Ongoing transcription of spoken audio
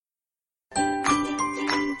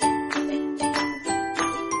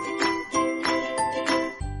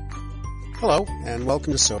Hello, and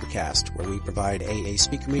welcome to Sobercast, where we provide AA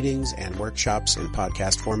speaker meetings and workshops in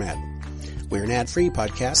podcast format. We're an ad-free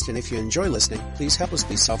podcast, and if you enjoy listening, please help us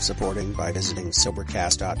be self-supporting by visiting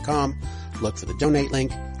Sobercast.com, look for the donate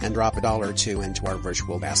link, and drop $1 or $2 into our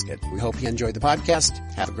virtual basket. We hope you enjoy the podcast.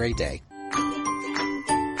 Have a great day.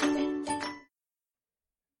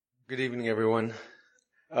 Good evening, everyone.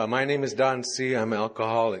 My name is Don C. I'm an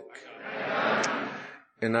alcoholic,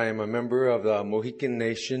 and I am a member of the Mohican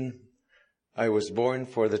Nation. I was born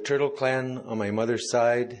for the Turtle Clan on my mother's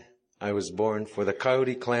side. I was born for the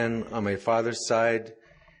Coyote Clan on my father's side.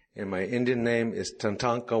 And my Indian name is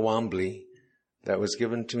Tantanka Wambly. That was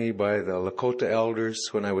given to me by the Lakota elders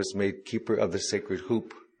when I was made keeper of the sacred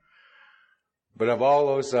hoop. But of all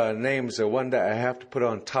those names, the one that I have to put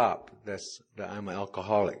on top, that's that I'm an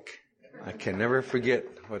alcoholic. I can never forget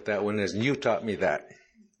what that one is. And you taught me that.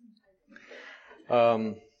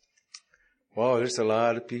 Wow, there's a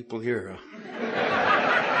lot of people here.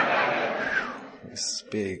 It's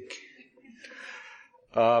big.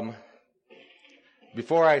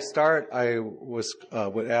 Before I start, I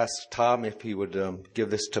would ask Tom if he would give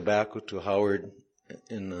this tobacco to Howard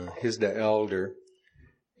and his the elder.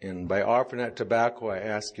 And by offering that tobacco, I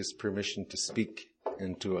ask his permission to speak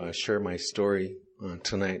and to share my story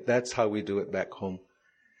tonight. That's how we do it back home.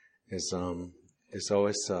 Is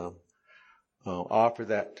always offer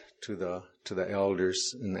that to the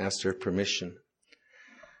elders and ask their permission.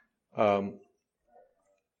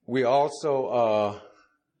 We also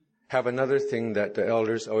have another thing that the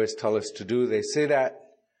elders always tell us to do. They say that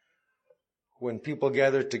when people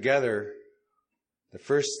gather together, the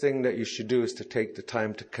first thing that you should do is to take the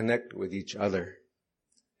time to connect with each other.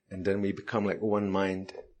 And then we become like one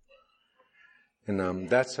mind. And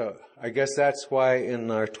I guess that's why in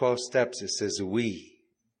our 12 steps it says we.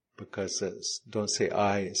 Because don't say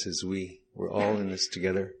I, it says we. We're all in this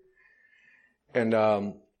together. And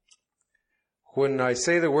when I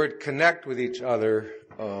say the word connect with each other,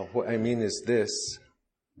 what I mean is this.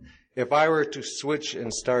 If I were to switch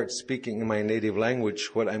and start speaking in my native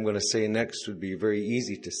language, what I'm going to say next would be very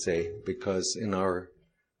easy to say, because in our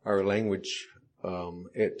language,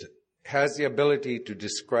 it has the ability to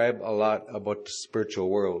describe a lot about the spiritual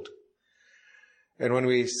world. And when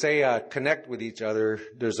we say connect with each other,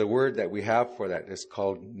 there's a word that we have for that. It's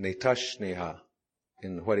called netashneha.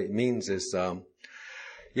 And what it means is,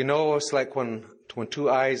 it's like when two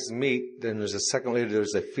eyes meet, then there's a second later,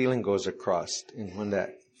 there's a feeling goes across. And when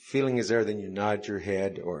that feeling is there, then you nod your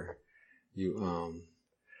head or you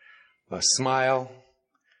smile.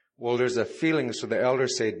 Well, there's a feeling, so the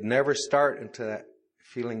elders say never start until that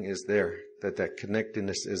feeling is there, that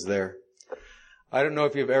connectedness is there. I don't know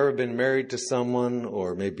if you've ever been married to someone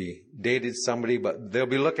or maybe dated somebody, but they'll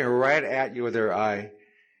be looking right at you with their eye.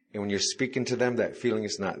 And when you're speaking to them, that feeling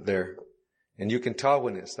is not there. And you can tell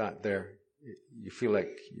when it's not there. You feel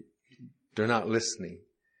like they're not listening.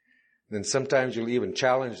 Then sometimes you'll even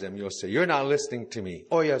challenge them. You'll say, "You're not listening to me."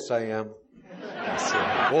 "Oh, yes, I am." I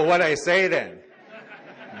say, "Well, what I say then?"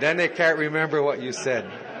 Then they can't remember what you said.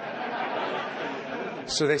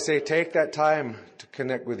 So they say, take that time to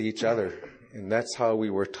connect with each other. And that's how we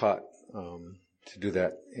were taught to do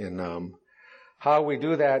that. And how we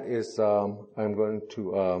do that is I'm going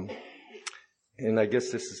to, and I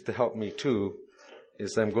guess this is to help me too,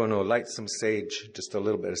 is I'm going to light some sage, just a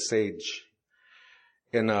little bit of sage.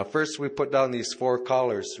 And first we put down these 4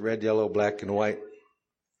 colors, red, yellow, black, and white.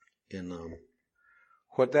 And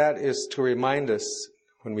what that is to remind us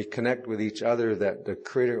when we connect with each other that the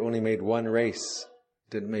Creator only made one race.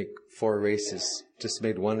 Didn't make 4 races, just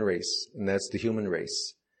made one race, and that's the human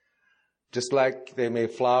race. Just like they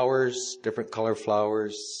made flowers, different color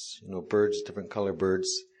flowers, birds, different color birds.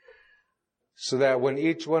 So that when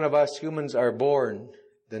each one of us humans are born,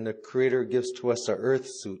 then the Creator gives to us our earth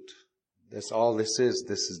suit. That's all this is.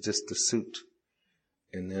 This is just a suit.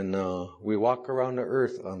 And then we walk around the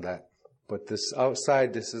earth on that. But this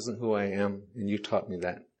outside, this isn't who I am, and you taught me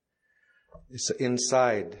that. It's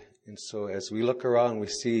inside. And so as we look around, we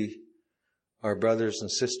see our brothers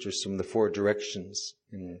and sisters from the 4 directions,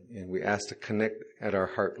 and we ask to connect at our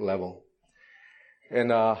heart level.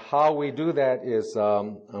 And how we do that is,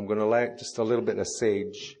 I'm going to light just a little bit of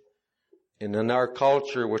sage. And in our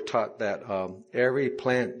culture, we're taught that every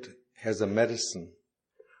plant has a medicine.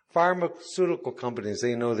 Pharmaceutical companies,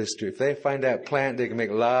 they know this too. If they find that plant, they can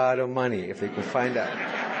make a lot of money if they can find that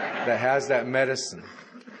has that medicine.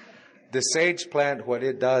 The sage plant, what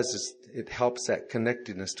it does is it helps that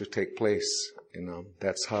connectedness to take place.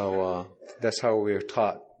 That's how we are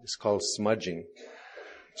taught. It's called smudging.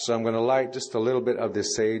 So I'm going to light just a little bit of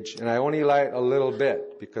this sage. And I only light a little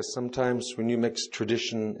bit because sometimes when you mix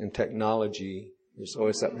tradition and technology, it's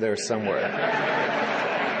always up there somewhere.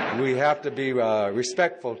 We have to be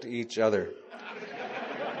respectful to each other.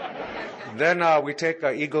 Then we take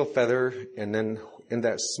an eagle feather, and then in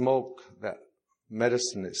that smoke, that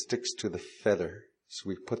medicine, it sticks to the feather. So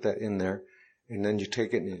we put that in there, and then you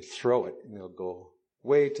take it and you throw it, and it'll go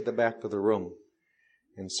way to the back of the room.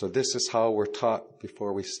 And so this is how we're taught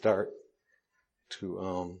before we start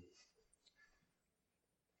to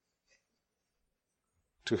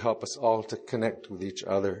help us all to connect with each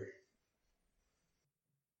other.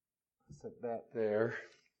 Set that there.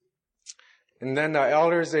 And then the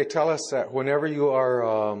elders, they tell us that whenever you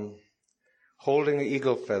are holding an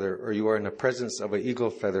eagle feather or you are in the presence of an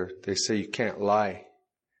eagle feather, they say you can't lie.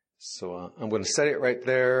 So I'm going to set it right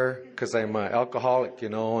there because I'm an alcoholic,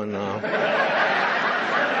 and so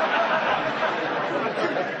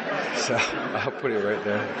I'll put it right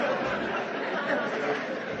there.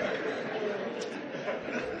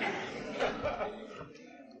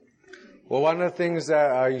 Well, one of the things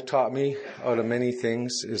that you taught me out of many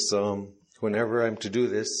things is whenever I'm to do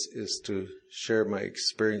this is to share my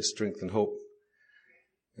experience, strength, and hope,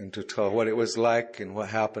 and to tell what it was like and what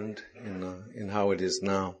happened and how it is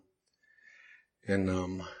now.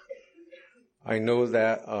 And I know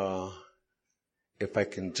that if I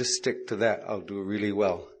can just stick to that, I'll do really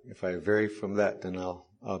well. If I vary from that, then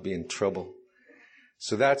I'll be in trouble.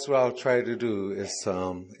 So that's what I'll try to do is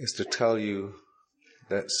to tell you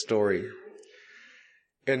that story.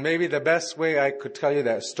 And maybe the best way I could tell you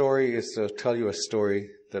that story is to tell you a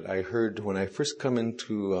story that I heard when I first come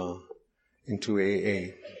into AA.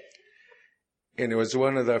 And it was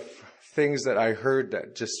one of the things that I heard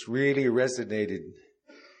that just really resonated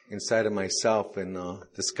inside of myself. And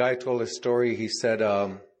this guy told a story. He said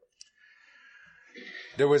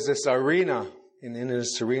there was this arena, and in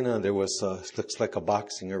this arena there was looks like a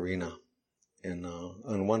boxing arena. And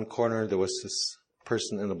on one corner there was this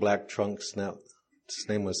person in a black trunks. Now his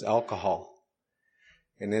name was Alcohol.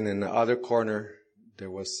 And then in the other corner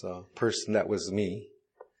there was a person that was me.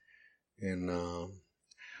 And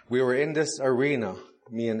we were in this arena,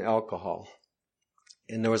 me and Alcohol.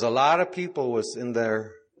 And there was a lot of people was in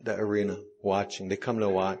there, the arena, watching. They come to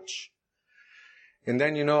watch. And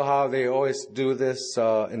then you know how they always do this?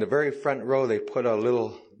 In the very front row, they put a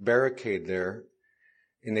little barricade there.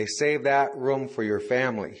 And they save that room for your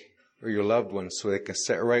family or your loved ones so they can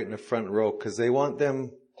sit right in the front row because they want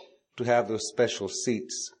them to have those special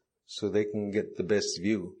seats so they can get the best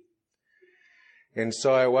view. And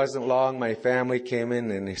so it wasn't long, my family came in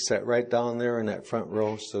and they sat right down there in that front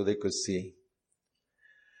row so they could see.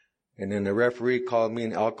 And then the referee called me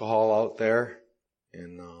and Alcohol out there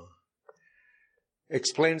and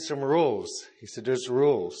explained some rules. He said, there's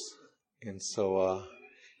rules. And so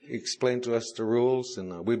he explained to us the rules,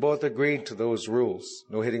 and we both agreed to those rules.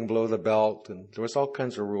 No hitting below the belt, and there was all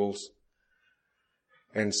kinds of rules.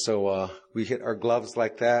 And so we hit our gloves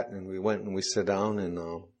like that, and we went and we sat down,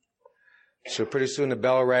 and so pretty soon the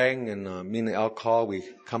bell rang, and me and the Alcohol, we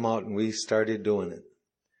come out and we started doing it.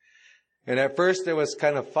 And at first it was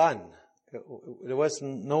kind of fun. It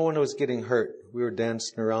wasn't, no one was getting hurt. We were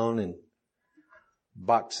dancing around and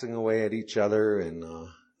boxing away at each other, and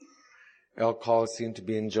Alcohol seemed to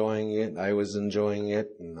be enjoying it. I was enjoying it,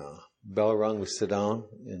 and bell rung, we sit down,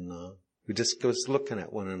 and we just was looking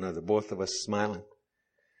at one another, both of us smiling.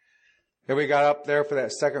 Then we got up there for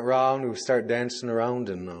that second round. We started dancing around,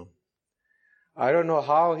 and I don't know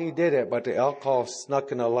how he did it, but the Alcohol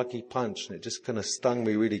snuck in a lucky punch, and it just kind of stung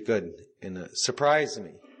me really good, and it surprised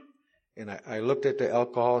me. And I looked at the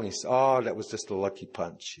Alcohol, and he said, oh, that was just a lucky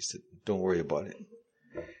punch. He said, don't worry about it.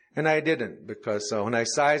 And I didn't, because when I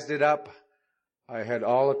sized it up, I had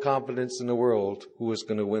all the confidence in the world who was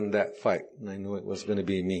going to win that fight, and I knew it was going to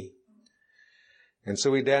be me. And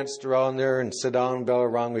so we danced around there and sit down, bell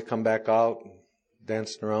rung, we come back out,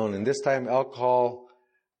 dancing around, and this time Alcohol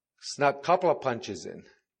snuck a couple of punches in,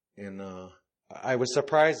 and I was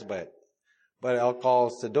surprised by it. But Alcohol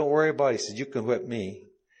said, don't worry about it. He said, you can whip me.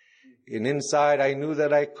 And inside, I knew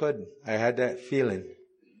that I could. I had that feeling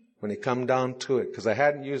when it come down to it, because I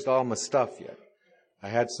hadn't used all my stuff yet. I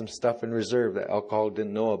had some stuff in reserve that Alcohol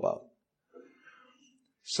didn't know about.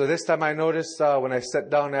 So this time I noticed when I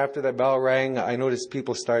sat down after the bell rang, I noticed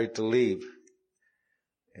people started to leave.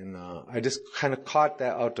 And I just kind of caught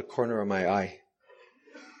that out the corner of my eye.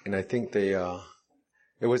 And I think it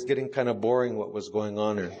was getting kind of boring what was going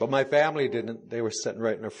on there. But my family didn't. They were sitting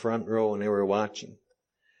right in the front row and they were watching.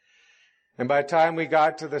 And by the time we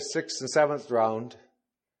got to the 6th and 7th round,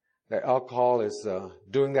 that alcohol is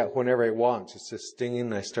doing that whenever it wants. It's just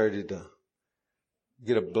stinging. I started to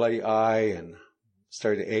get a bloody eye and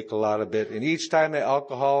started to ache a lot a bit. And each time that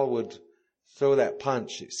alcohol would throw that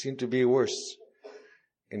punch, it seemed to be worse.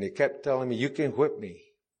 And he kept telling me, you can whip me.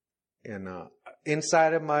 And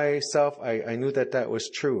inside of myself, I knew that that was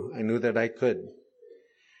true. I knew that I could.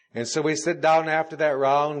 And so we sit down after that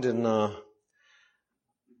round, and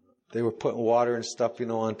they were putting water and stuff,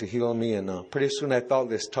 on to heal me. And pretty soon I felt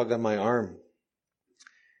this tug on my arm.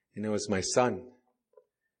 And it was my son.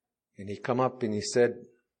 And he come up and he said,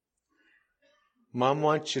 Mom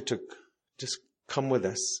wants you to just come with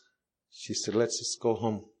us. She said, let's just go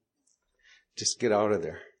home. Just get out of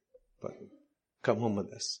there. But come home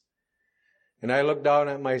with us. And I looked down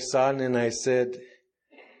at my son and I said,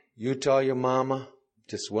 you tell your mama,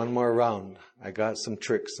 just one more round. I got some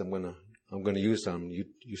tricks I'm gonna use them.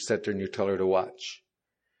 You sit there and you tell her to watch.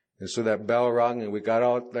 And so that bell rung and we got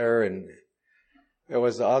out there, and it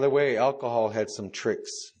was the other way. Alcohol had some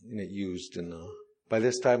tricks in it used, and by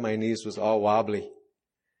this time my knees was all wobbly,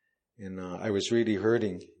 and I was really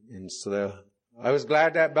hurting. And so I was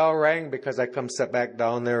glad that bell rang, because I come sit back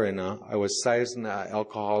down there and I was sizing the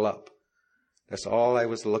alcohol up. That's all I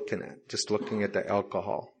was looking at, just looking at the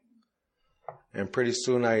alcohol. And pretty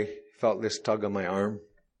soon I felt this tug on my arm.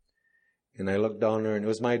 And I looked down there, and it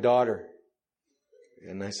was my daughter.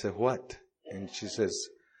 And I said, what? And she says,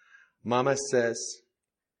 Mama says,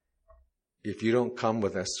 if you don't come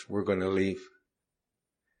with us, we're going to leave.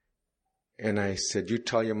 And I said, you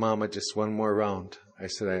tell your mama just one more round. I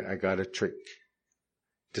said, I got a trick.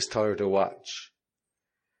 Just tell her to watch.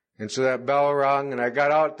 And so that bell rang, and I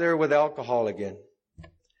got out there with alcohol again.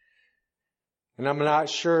 And I'm not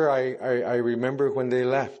sure I remember when they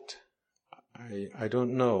left. I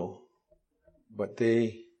don't know. But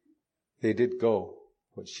they did go.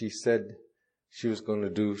 What she said she was going to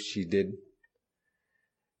do, she did.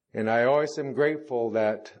 And I always am grateful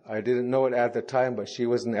that I didn't know it at the time, but she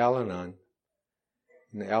was in Al-Anon.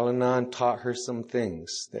 And Al-Anon taught her some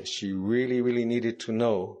things that she really, really needed to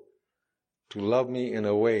know to love me in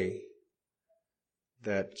a way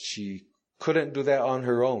that she couldn't do that on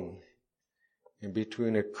her own. And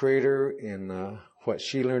between a Creator and what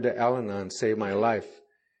she learned at Al-Anon saved my life.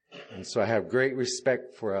 And so I have great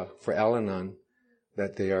respect for Al-Anon,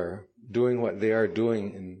 that they are doing what they are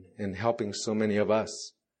doing and helping so many of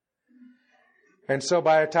us. And so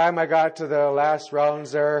by the time I got to the last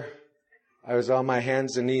rounds there, I was on my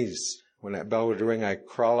hands and knees. When that bell would ring, I'd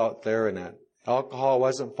crawl out there, and that alcohol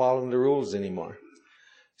wasn't following the rules anymore.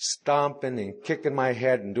 Stomping and kicking my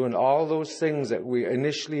head and doing all those things that we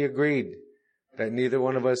initially agreed that neither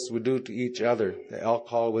one of us would do to each other. The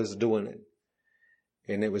alcohol was doing it.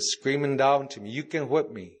 And it was screaming down to me, you can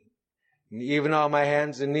whip me. And even on my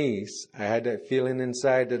hands and knees, I had that feeling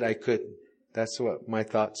inside that I couldn't. That's what my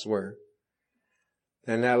thoughts were.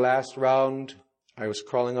 And that last round, I was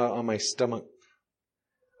crawling out on my stomach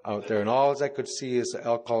out there. And all I could see is the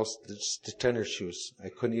alcohol, the tennis shoes. I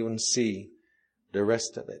couldn't even see the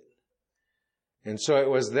rest of it. And so it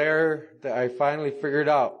was there that I finally figured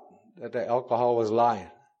out that the alcohol was lying.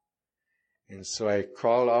 And so I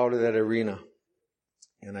crawled out of that arena.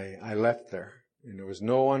 And I left there. And there was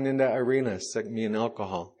no one in that arena except me and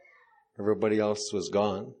alcohol. Everybody else was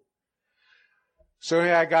gone. So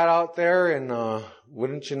anyway, I got out there, and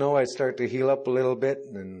wouldn't you know, I started to heal up a little bit.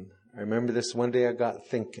 And I remember this one day I got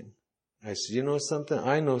thinking. I said, you know something?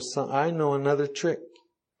 I know another trick.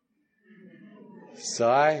 So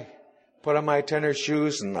I put on my tennis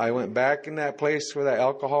shoes, and I went back in that place where the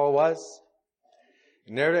alcohol was.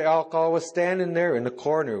 And there the alcohol was standing there in the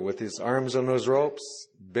corner with his arms on those ropes,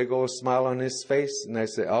 big old smile on his face. And I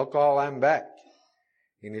said, alcohol, I'm back.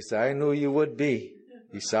 And he said, I knew you would be.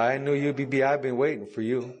 He said, I knew you'd be. I've been waiting for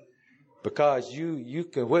you. Because you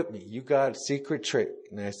can whip me. You got a secret trick.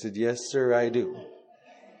 And I said, yes, sir, I do.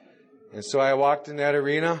 And so I walked in that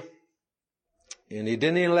arena, and he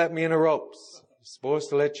didn't even let me in the ropes. He's supposed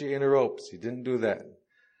to let you in the ropes. He didn't do that.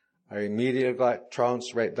 I immediately got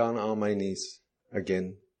trounced right down on my knees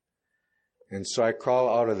again. And so I crawled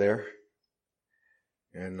out of there.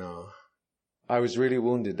 And I was really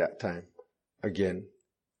wounded that time again.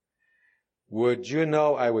 Would you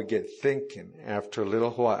know, I would get thinking after a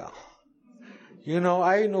little while. You know,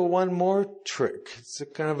 I know one more trick. It's a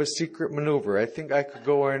kind of a secret maneuver. I think I could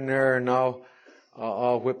go in there and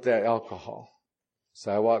I'll whip that alcohol.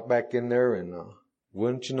 So I walked back in there, and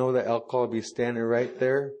wouldn't you know, the alcohol would be standing right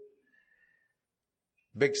there.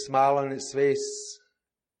 Big smile on his face.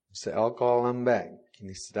 I said, alcohol, I'm back. And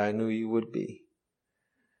he said, I knew you would be.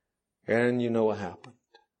 And you know what happened.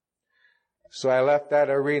 So I left that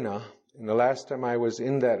arena, And the last time I was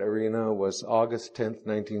in that arena was August 10th,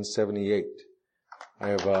 1978. I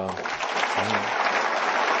have,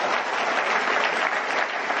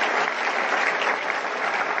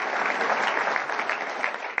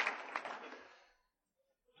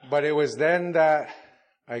 but it was then that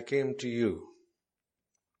I came to you.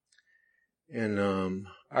 And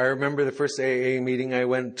I remember the first AA meeting I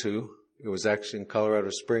went to. It was actually in Colorado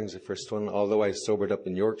Springs, the first one, although I sobered up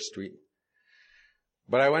in York Street.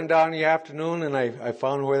 But I went down in the afternoon and I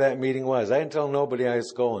found where that meeting was. I didn't tell nobody I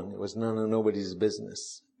was going. It was none of nobody's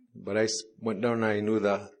business. But I went down and I knew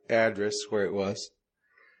the address where it was.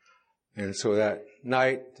 And so that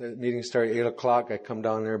night, the meeting started at 8 o'clock. I come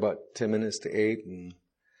down there about 10 minutes to 8. And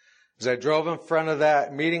as I drove in front of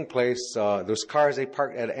that meeting place, those cars, they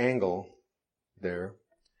parked at an angle there.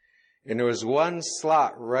 And there was one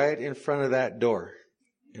slot right in front of that door.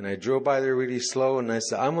 And I drove by there really slow and I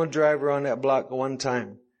said, I'm going to drive around that block one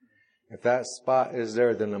time. If that spot is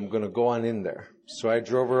there, then I'm going to go on in there. So I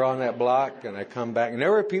drove around that block and I come back. And there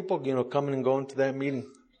were people, coming and going to that meeting.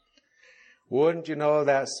 Wouldn't you know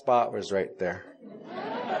that spot was right there?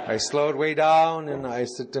 I slowed way down and I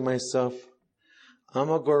said to myself, I'm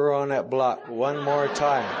going to go around that block one more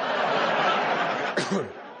time.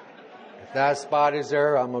 If that spot is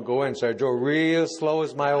there, I'm going to go in. So I drove real slow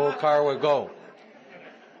as my old car would go.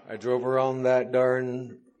 I drove around that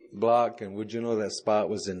darn block, and would you know that spot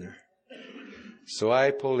was in there? So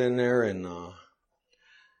I pulled in there, and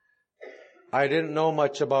I didn't know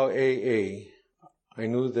much about AA. I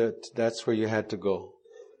knew that that's where you had to go.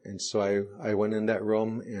 And so I went in that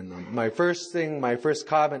room, and my first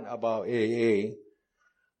comment about AA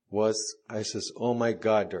was, I says, oh my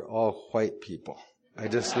God, they're all white people. I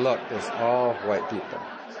just looked, it's all white people.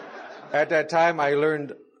 At that time, I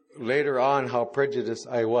learned later on how prejudiced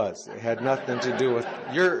I was. It had nothing to do with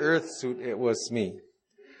your earth suit, it was me.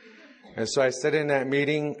 And so I sat in that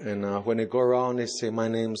meeting, and when they go around, they say, my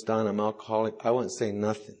name's Don, I'm alcoholic. I wouldn't say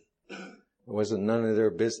nothing. It wasn't none of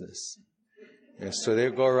their business. And so they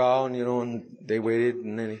go around, and they waited,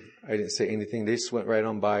 and then I didn't say anything. They just went right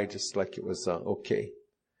on by, just like it was okay.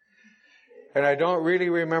 And I don't really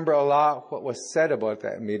remember a lot what was said about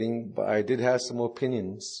that meeting, but I did have some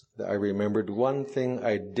opinions that I remembered. One thing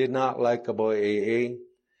I did not like about AA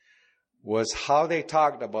was how they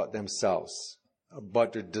talked about themselves,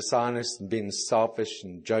 about their dishonest and being selfish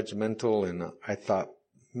and judgmental. And I thought,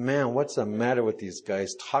 man, what's the matter with these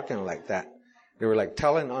guys talking like that? They were like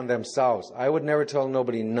telling on themselves. I would never tell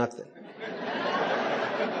nobody nothing.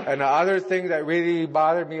 And the other thing that really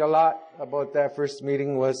bothered me a lot about that first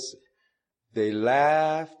meeting was they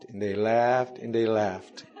laughed and they laughed and they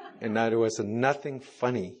laughed. And now there was nothing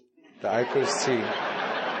funny that I could see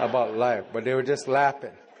about life, but they were just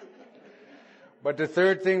laughing. But the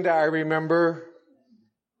third thing that I remember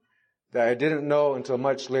that I didn't know until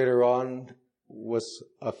much later on was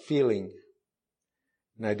a feeling.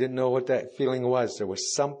 And I didn't know what that feeling was. There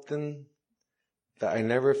was something that I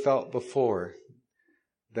never felt before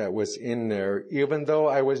that was in there, even though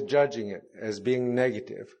I was judging it as being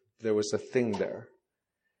negative. There was a thing there.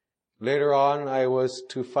 Later on, I was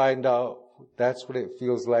to find out that's what it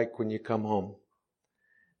feels like when you come home.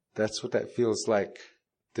 That's what that feels like.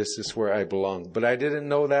 This is where I belong. But I didn't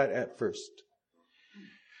know that at first.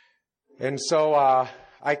 And so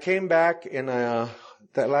I came back, and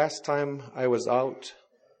that last time I was out,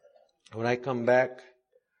 when I come back,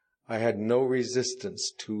 I had no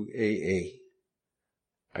resistance to AA.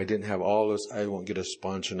 I didn't have all this, I won't get a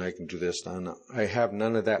sponsor and I can do this. No. I have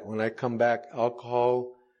none of that. When I come back,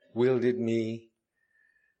 alcohol wielded me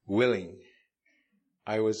willing.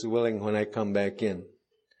 I was willing when I come back in.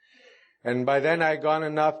 And by then I'd gone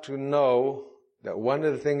enough to know that one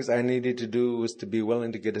of the things I needed to do was to be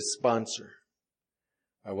willing to get a sponsor.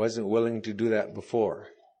 I wasn't willing to do that before.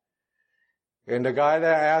 And the guy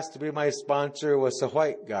that I asked to be my sponsor was a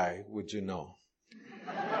white guy, would you know.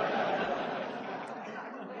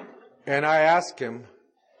 And I asked him,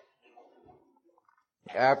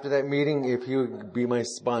 after that meeting, if he would be my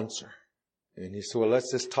sponsor. And he said, well,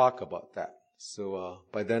 let's just talk about that. So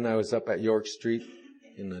by then I was up at York Street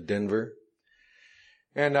in Denver.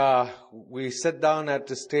 And we sit down at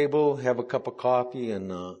this table, have a cup of coffee,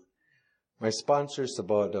 and my sponsor's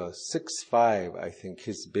about 6'5", I think.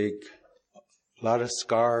 He's big, a lot of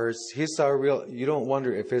scars. He's a real, you don't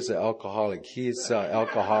wonder if he's an alcoholic. He's an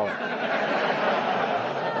alcoholic.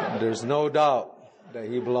 There's no doubt that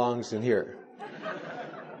he belongs in here.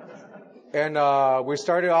 And we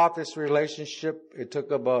started off this relationship. It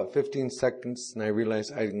took about 15 seconds, and I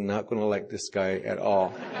realized I'm not going to like this guy at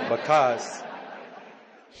all, because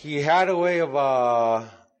he had a way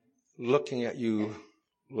of looking at you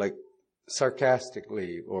like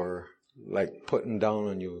sarcastically or like putting down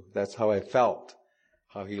on you. That's how I felt,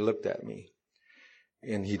 how he looked at me.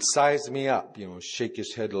 And he'd size me up, shake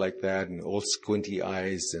his head like that and old squinty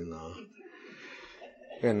eyes.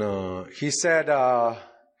 And he said, I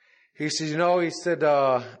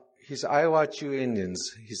watch you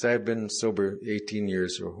Indians. He said, I've been sober 18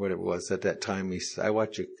 years or whatever it was at that time. He said, I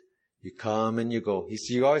watch you. You come and you go. He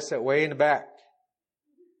said, you always sit way in the back.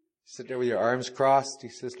 Sit there with your arms crossed. He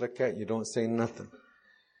says, look at you. Don't say nothing.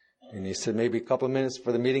 And he said, maybe a couple of minutes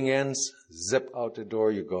before the meeting ends, zip out the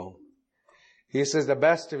door you go. He says, the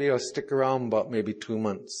best of you will stick around about maybe 2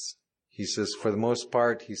 months. He says, for the most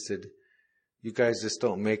part, he said, you guys just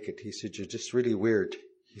don't make it. He said, you're just really weird.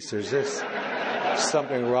 He says, there's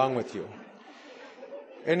something wrong with you.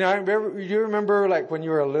 And you remember like when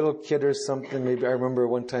you were a little kid or something, maybe I remember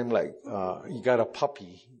one time like, you got a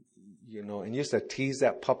puppy, and you used to tease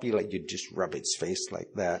that puppy, like you'd just rub its face like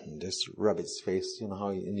that and just rub its face,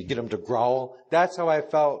 and you get him to growl. That's how I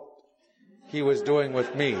felt he was doing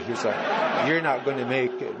with me. He was like, you're not going to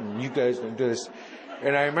make it, and you guys don't do this.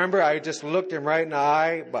 And I remember I just looked him right in the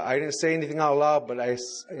eye, but I didn't say anything out loud, but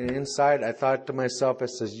inside I thought to myself, I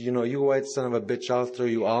says, you white son of a bitch, I'll through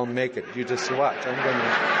you, I'll make it. You just watch. I'm going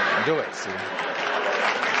to do it, see.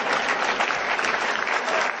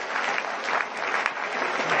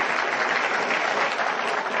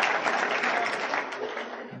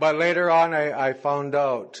 But later on, I found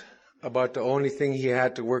out about the only thing he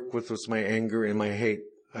had to work with was my anger and my hate.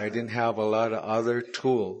 I didn't have a lot of other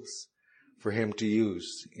tools for him to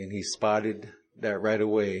use. And he spotted that right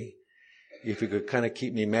away. If he could kind of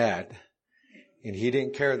keep me mad. And he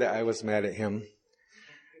didn't care that I was mad at him.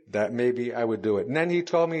 That maybe I would do it. And then he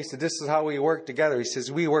told me, he said, this is how we work together. He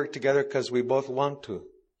says, we work together because we both want to.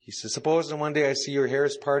 He says, supposing one day I see your hair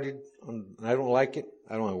is parted and I don't like it,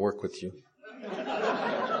 I don't want to work with you.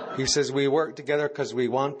 He says, we work together because we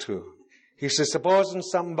want to. He says, supposing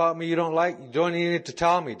something about me you don't like, you don't need to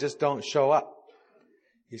tell me, just don't show up.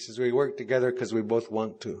 He says, we work together because we both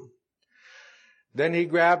want to. Then he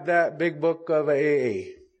grabbed that big book of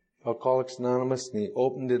AA, Alcoholics Anonymous, and he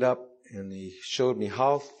opened it up and he showed me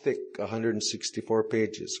how thick 164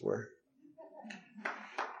 pages were.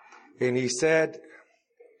 And he said,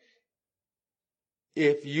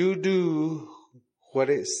 if you do what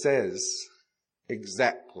it says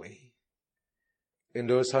exactly in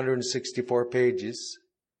those 164 pages,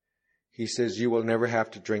 he says, you will never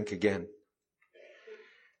have to drink again.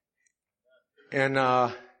 And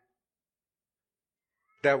that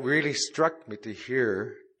really struck me to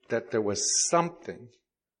hear that there was something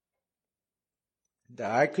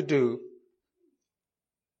that I could do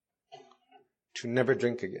to never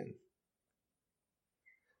drink again.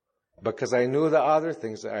 Because I knew the other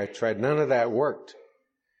things that I tried. None of that worked.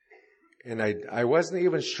 And I wasn't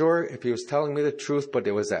even sure if he was telling me the truth, but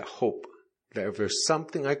there was that hope that if there's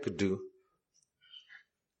something I could do,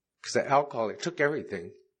 because the alcohol, it took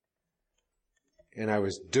everything. And I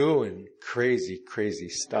was doing crazy, crazy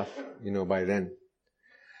stuff, by then.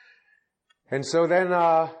 And so then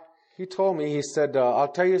he told me, he said,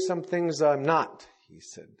 I'll tell you some things I'm not, he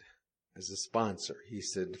said, as a sponsor. He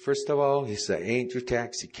said, first of all, he said, I ain't your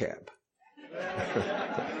taxi cab.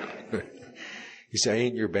 He said, I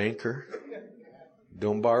ain't your banker.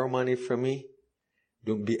 Don't borrow money from me.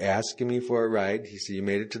 Don't be asking me for a ride. He said, you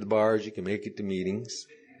made it to the bars, you can make it to meetings.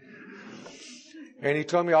 And he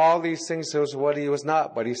told me all these things. So was what he was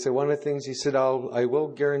not. But he said, one of the things, he said, I will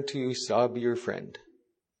guarantee you, I'll be your friend.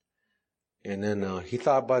 And then he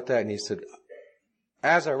thought about that and he said,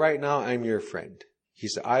 as of right now, I'm your friend. He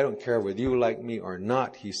said, I don't care whether you like me or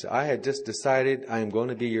not. He said, I had just decided I am going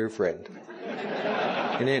to be your friend.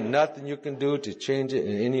 And ain't nothing you can do to change it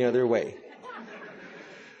in any other way.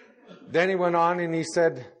 Then he went on and he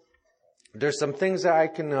said, there's some things that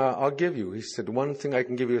I'll give you. He said, one thing I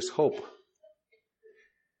can give you is hope.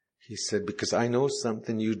 He said, because I know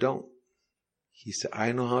something you don't. He said,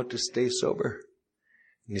 I know how to stay sober.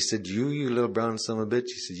 And he said, you little brown son of a bitch.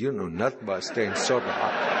 He said, you don't know nothing about staying sober.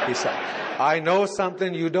 He said, I know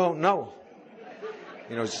something you don't know.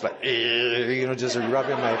 Just like, just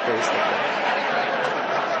rubbing my face like that.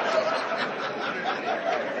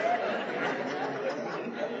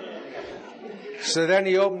 So then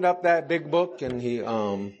he opened up that big book and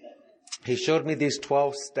he showed me these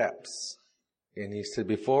 12 steps. And he said,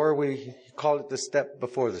 he called it the step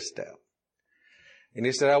before the step. And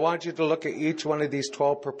he said, I want you to look at each one of these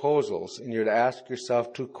 12 proposals and you're to ask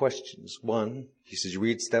yourself 2 questions. One, he says, you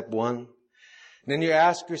read step 1. And then you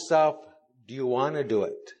ask yourself, do you want to do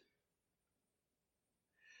it?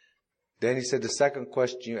 Then he said, the second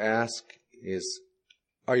question you ask is,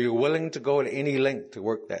 are you willing to go to any length to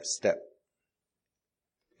work that step?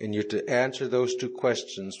 And you're to answer those 2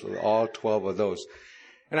 questions for all 12 of those.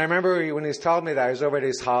 And I remember when he was telling me that, I was over at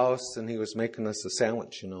his house and he was making us a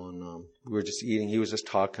sandwich, and we were just eating. He was just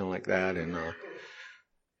talking like that, and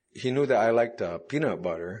he knew that I liked peanut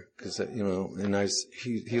butter, because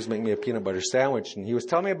he was making me a peanut butter sandwich, and he was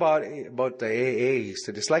telling me about the AA. He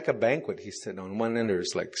said it's like a banquet. He said on one end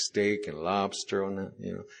there's like steak and lobster on it,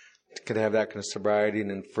 could have that kind of sobriety, and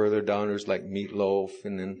then further down there's like meatloaf,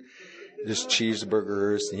 and then just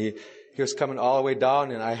cheeseburgers. And he was coming all the way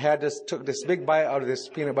down, and I took this big bite out of this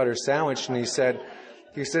peanut butter sandwich, and he said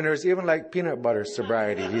there's even like peanut butter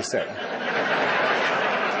sobriety, he said.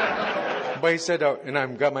 But he said, and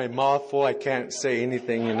I've got my mouth full, I can't say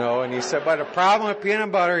anything, and he said, but the problem with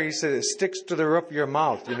peanut butter, he said, it sticks to the roof of your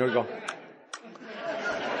mouth, you go.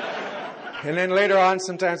 And then later on,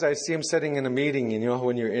 sometimes I see him sitting in a meeting,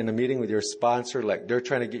 when you're in a meeting with your sponsor, like they're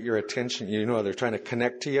trying to get your attention, they're trying to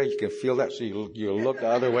connect to you. You can feel that, so you look the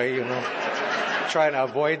other way, trying to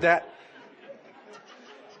avoid that.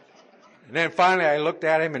 And then finally I looked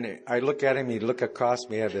at him, he'd look across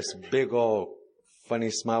me, he had this big old funny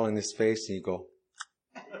smile on his face, and he'd go.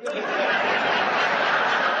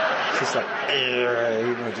 Just like,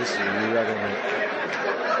 just rubbing it.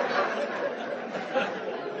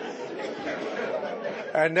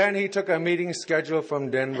 And then he took a meeting schedule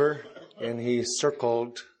from Denver, and he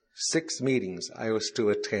circled 6 meetings I was to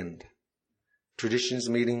attend. Traditions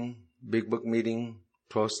meeting, Big Book meeting,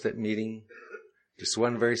 12-step meeting, just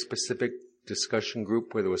one very specific discussion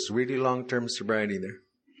group where there was really long-term sobriety there.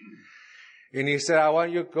 And he said, I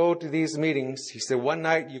want you to go to these meetings. He said, one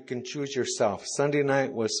night you can choose yourself. Sunday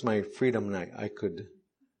night was my freedom night. I could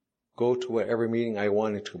go to whatever meeting I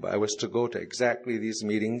wanted to, but I was to go to exactly these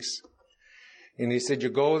meetings. And he said, you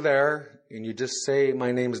go there and you just say,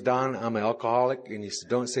 my name's Don, I'm an alcoholic. And he said,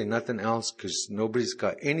 don't say nothing else, because nobody's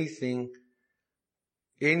got anything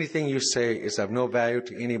you say is of no value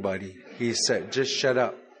to anybody. He said, just shut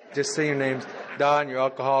up. Just say your name's Don, you're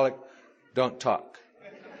alcoholic. Don't talk.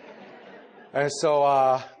 And so,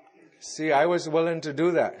 I was willing to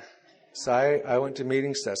do that. So I went to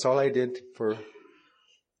meetings. That's all I did for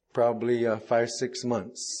probably 5-6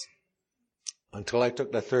 months. Until I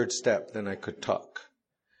took the 3rd step, then I could talk.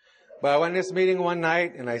 But I went to this meeting one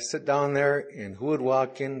night, and I sit down there, and who would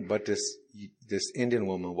walk in but this Indian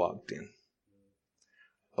woman walked in.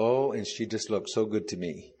 Oh, and she just looked so good to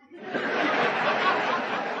me.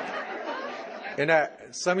 And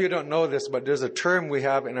some of you don't know this, but there's a term we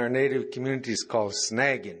have in our native communities called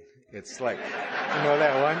snagging. It's like, you know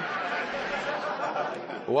that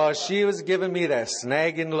one? Well, she was giving me that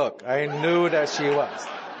snagging look. I knew that she was.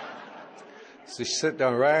 So she sat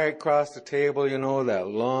down right across the table, that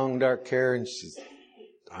long dark hair, and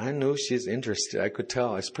I knew she's interested. I could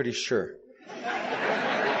tell. I was pretty sure.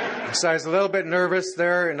 So I was a little bit nervous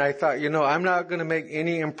there, and I thought, I'm not going to make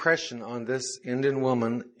any impression on this Indian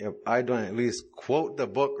woman if I don't at least quote the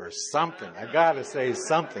book or something. I got to say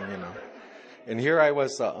something, And here I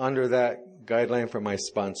was under that guideline from my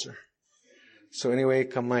sponsor. So anyway,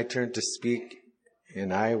 come my turn to speak,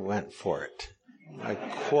 and I went for it. I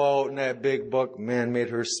quote in that big book, man, made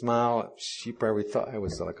her smile. She probably thought I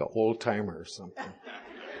was like an old timer or something.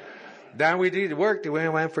 Then we did work. We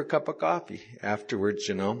went for a cup of coffee afterwards,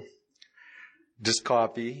 just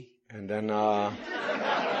coffee. And then I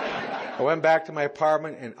went back to my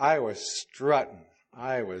apartment, and I was strutting.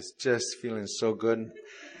 I was just feeling so good.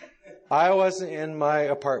 I wasn't in my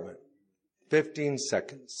apartment. 15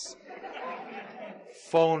 seconds.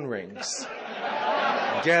 Phone rings.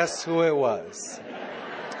 Guess who it was?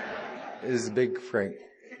 It's Big Frank.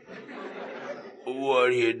 What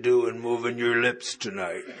are you doing moving your lips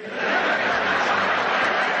tonight?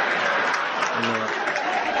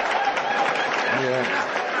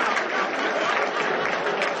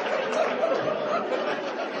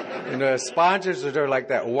 Yeah. Sponsors are like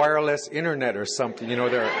that wireless internet or something.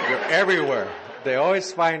 They're everywhere. They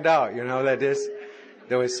always find out, that is.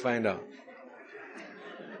 They always find out.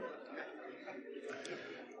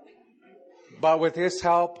 But with his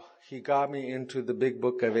help, he got me into the Big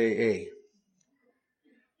Book of AA.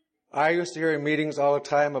 I used to hear in meetings all the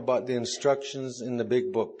time about the instructions in the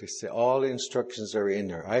Big Book. They say all the instructions are in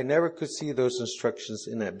there. I never could see those instructions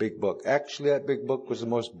in that Big Book. Actually, that Big Book was the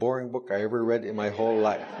most boring book I ever read in my whole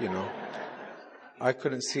life, I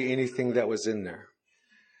couldn't see anything that was in there.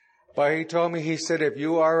 But he told me, he said, if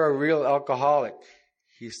you are a real alcoholic,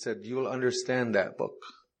 he said, you'll understand that book.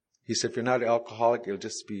 He said, if you're not an alcoholic, it'll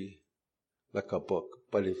just be like a book.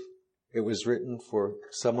 But if it was written for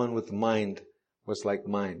someone with mind, was like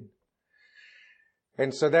mine.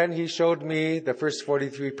 And so then he showed me the first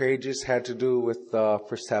 43 pages had to do with the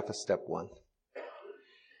first half of step 1.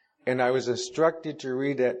 And I was instructed to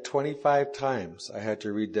read that 25 times. I had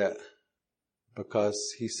to read that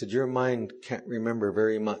because he said, your mind can't remember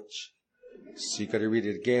very much. So you got to read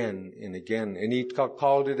it again and again. And he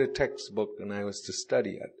called it a textbook, and I was to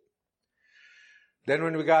study it. Then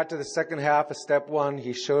when we got to the second half of step 1,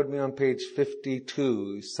 he showed me on page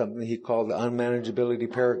 52 something he called the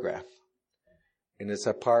unmanageability paragraph. And it's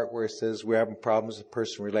a part where it says we're having problems with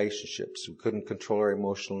personal relationships. We couldn't control our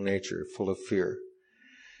emotional nature, full of fear.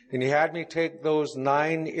 And he had me take those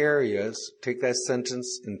 9 areas, take that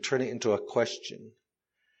sentence and turn it into a question.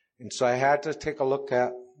 And so I had to take a look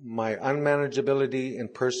at my unmanageability in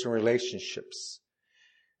personal relationships.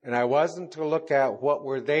 And I wasn't to look at what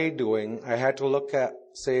were they doing. I had to look at,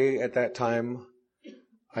 say, at that time,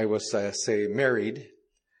 I was, say, married.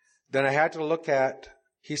 Then I had to look at,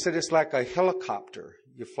 he said it's like a helicopter.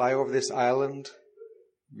 You fly over this island,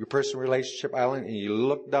 your personal relationship island, and you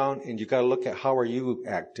look down and you got to look at how are you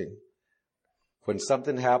acting. When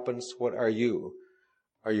something happens, what are you?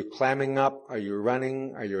 Are you clamming up? Are you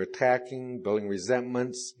running? Are you attacking? Building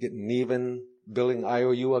resentments? Getting even? Building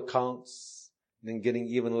IOU accounts? Then getting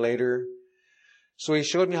even later? So he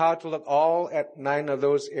showed me how to look all at 9 of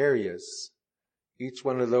those areas. Each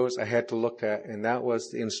one of those I had to look at, and that was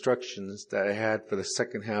the instructions that I had for the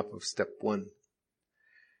second half of step 1.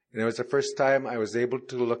 And it was the first time I was able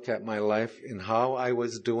to look at my life and how I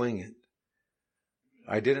was doing it.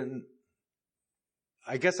 I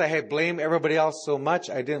guess I had blamed everybody else so much,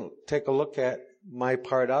 I didn't take a look at my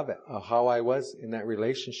part of it, of how I was in that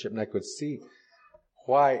relationship, and I could see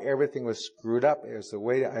why everything was screwed up. It was the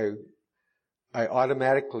way I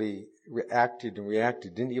automatically acted and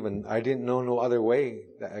reacted. I didn't know no other way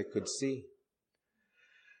that I could see.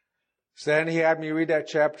 So then he had me read that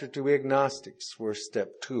chapter to We Agnostics for step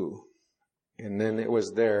 2. And then it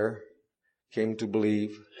was there, came to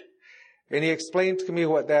believe. And he explained to me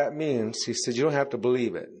what that means. He said, you don't have to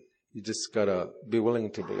believe it. You just got to be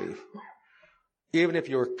willing to believe. Even if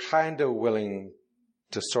you're kind of willing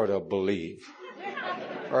to sort of believe.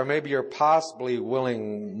 Or maybe you're possibly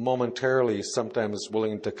willing, momentarily, sometimes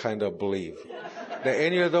willing to kind of believe. That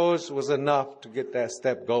any of those was enough to get that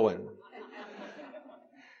step going.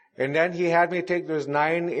 And then he had me take those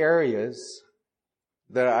 9 areas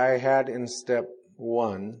that I had in step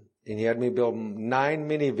 1, and he had me build 9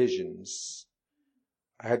 mini visions.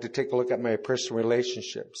 I had to take a look at my personal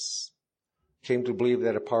relationships. Came to believe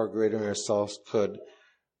that a power greater than ourselves could.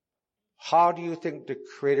 How do you think the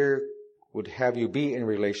Creator would have you be in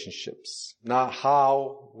relationships? Not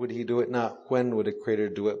how would he do it, not when would the Creator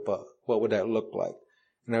do it, but what would that look like?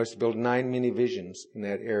 And I was to build 9 mini visions in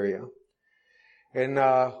that area. And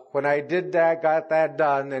when I did that, got that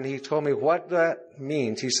done, and he told me what that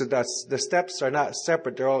means. He said that the steps are not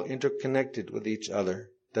separate. They're all interconnected with each other.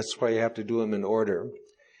 That's why you have to do them in order.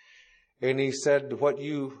 And he said what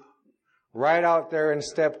you write out there in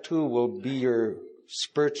step 2 will be your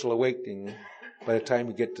spiritual awakening by the time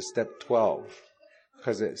you get to step 12.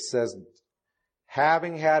 Because it says,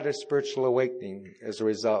 having had a spiritual awakening as a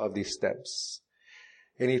result of these steps.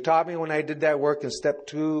 And he taught me when I did that work in step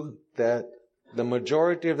 2 that the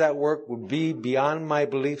majority of that work would be beyond my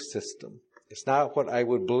belief system. It's not what I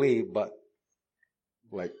would believe, but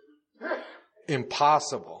like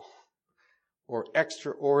impossible or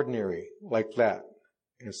extraordinary like that.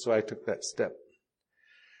 And so I took that step.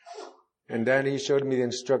 And then he showed me the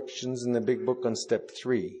instructions in the big book on step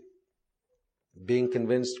 3. Being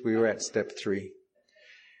convinced we were at step 3.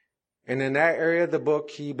 And in that area of the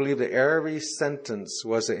book, he believed that every sentence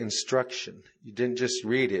was an instruction. You didn't just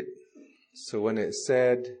read it. So when it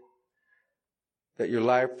said that your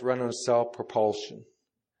life run on self-propulsion,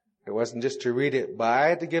 it wasn't just to read it, but I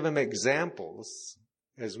had to give him examples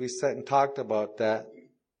as we sat and talked about that,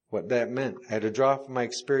 what that meant. I had to draw from my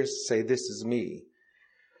experience to say, this is me.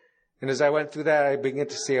 And as I went through that, I began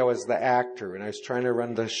to see I was the actor, and I was trying to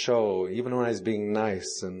run the show, even when I was being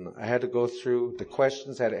nice. And I had to go through the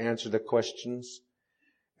questions, I had to answer the questions,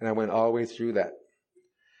 and I went all the way through that.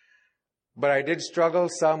 But I did struggle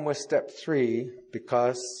some with step 3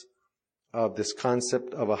 because of this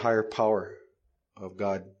concept of a higher power of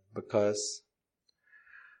God. Because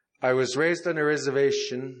I was raised on a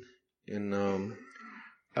reservation, and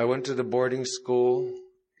I went to the boarding school.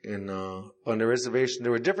 And on the reservation,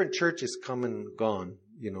 there were different churches come and gone.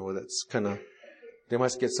 You know, that's kind of, they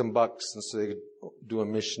must get some bucks, and so they could do a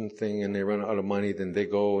mission thing, and they run out of money, then they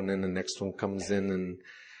go, and then the next one comes in, and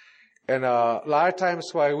a lot of times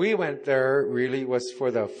why we went there really was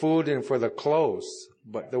for the food and for the clothes.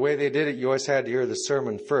 But the way they did it, you always had to hear the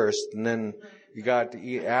sermon first, and then you got to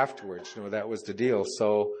eat afterwards. You know, that was the deal.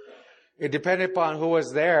 So it depended upon who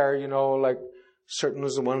was there, you know, like certain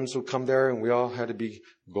ones would come there, and we all had to be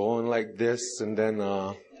going like this, and then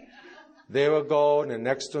they would go, and the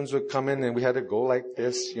next ones would come in, and we had to go like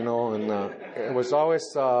this, and it was always,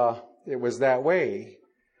 it was that way.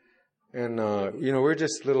 And, we're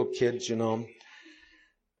just little kids, And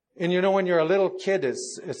when you're a little kid,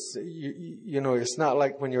 it's not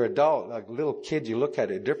like when you're adult. Like a little kid, you look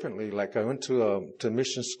at it differently. Like I went to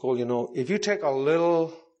mission school, if you take a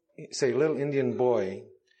little Indian boy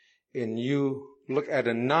and you look at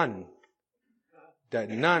a nun, that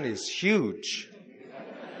nun is huge.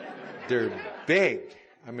 They're big.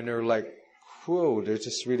 I mean, they're like, whoa, they're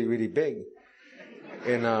just really, really big.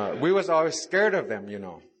 And we was always scared of them,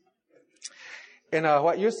 And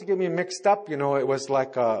what used to get me mixed up, it was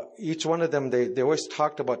like each one of them, they always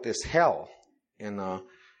talked about this hell. And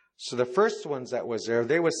so the first ones that was there,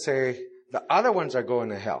 they would say, the other ones are going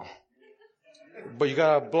to hell. But you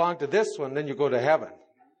got to belong to this one, then you go to heaven.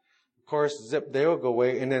 Of course, zip, they would go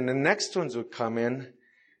away. And then the next ones would come in,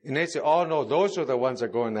 and they'd say, oh, no, those are the ones that are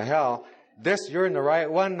going to hell. You're in the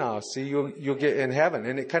right one now. See, you'll get in heaven.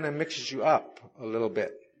 And it kind of mixes you up a little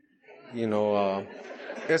bit.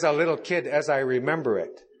 As a little kid, as I remember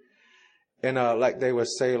it. And like they would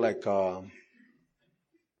say, like, you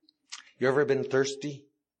ever been thirsty?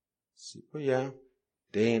 Oh, yeah.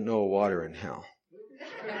 There ain't no water in hell.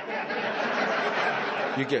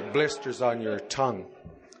 You get blisters on your tongue.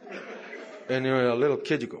 And you're a little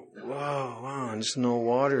kid, you go, wow, there's no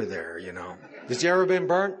water there, Did you ever been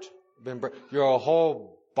burnt? Your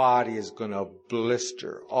whole body is going to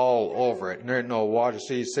blister all over it, and there ain't no water.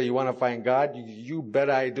 So you say you want to find God? You bet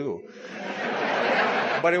I do.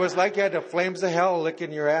 But it was like you had the flames of hell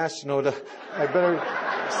licking your ass, I better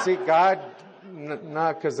seek God,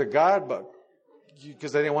 not because of God, but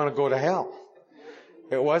because I didn't want to go to hell.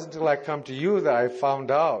 It wasn't until I come to you that I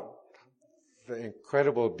found out the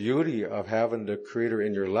incredible beauty of having the Creator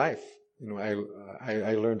in your life.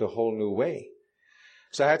 I learned a whole new way.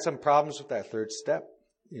 So I had some problems with that third step.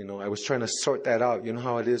 I was trying to sort that out. You know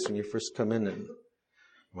how it is when you first come in, and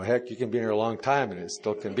well, heck, you can be in here a long time and it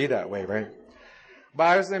still can be that way, right? But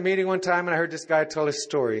I was in a meeting one time and I heard this guy tell his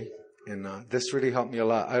story, and this really helped me a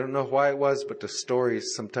lot. I don't know why it was, but the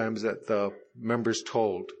stories sometimes that the members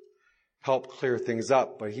told helped clear things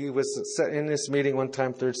up. But he was in this meeting one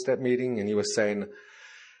time, third step meeting, and he was saying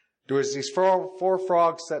there was these four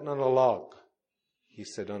frogs sitting on a log. He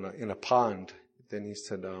said in a pond. Then he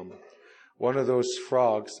said one of those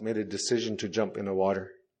frogs made a decision to jump in the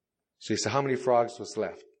water. So he said, how many frogs was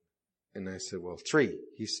left? And I said, well, 3.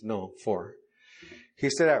 He said, no, 4. He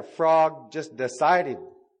said that frog just decided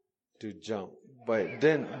to jump, but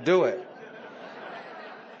didn't do it.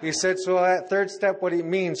 He said, so that third step, what it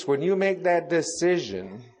means, when you make that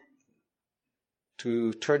decision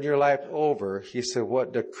to turn your life over, he said,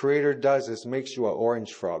 what the Creator does is makes you an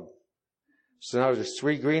orange frog. So now there's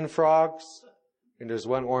 3 green frogs, and there's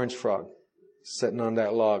 1 orange frog sitting on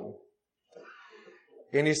that log.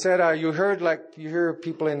 And he said, you hear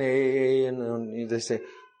people in AA, and they say,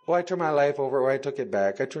 oh, I turned my life over, or I took it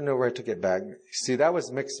back. I turned it over, I took it back. See, that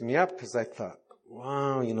was mixing me up, because I thought,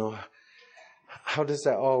 wow, how does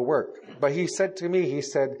that all work? But he said to me,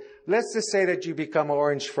 let's just say that you become an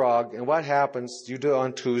orange frog, and what happens, you do it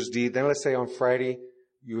on Tuesday, then let's say on Friday,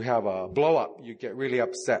 you have a blow up, you get really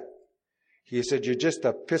upset. He said, you're just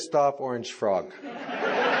a pissed off orange frog.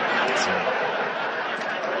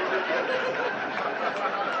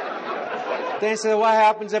 Then he said, what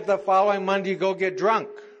happens if the following Monday you go get drunk?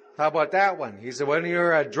 How about that one? He said, when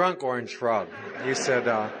you're a drunk orange frog. He said,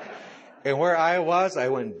 and where I was, I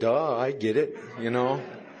went, duh, I get it,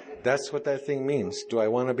 That's what that thing means. Do I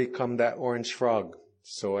want to become that orange frog?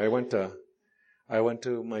 So I went to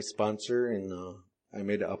my sponsor, and I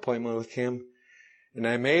made an appointment with him. And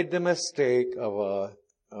I made the mistake of,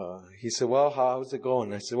 he said, well, how's it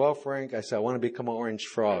going? I said, well, Frank, I want to become an orange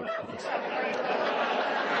frog.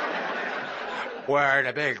 Where in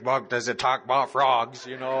the big book does it talk about frogs,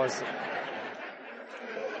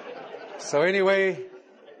 So anyway,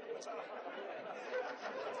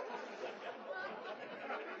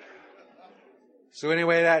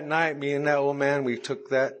 that night, me and that old man, we took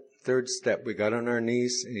that third step. We got on our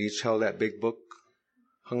knees and each held that big book,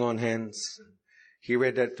 hung on hands. He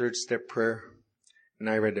read that third step prayer, and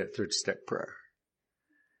I read that third step prayer.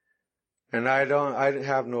 And I didn't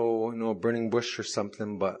have no burning bush or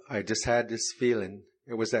something, but I just had this feeling.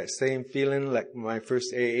 It was that same feeling like my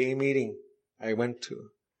first AA meeting I went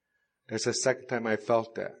to. That's the second time I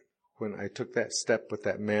felt that, when I took that step with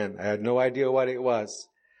that man. I had no idea what it was,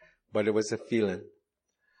 but it was a feeling.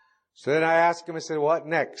 So then I asked him, I said, what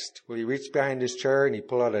next? Well, he reached behind his chair and he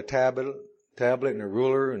pulled out a tablet and a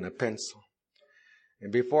ruler and a pencil.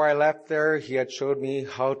 And before I left there, he had showed me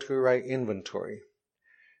how to write inventory.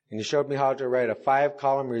 And he showed me how to write a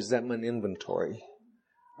 5-column resentment inventory.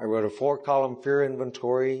 I wrote a 4-column fear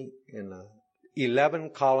inventory and a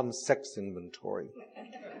 11-column sex inventory.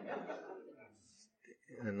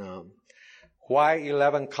 And why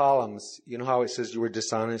 11 columns? You know how it says you were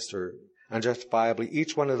dishonest or unjustifiably?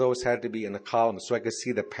 Each one of those had to be in a column so I could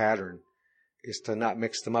see the pattern. Is to not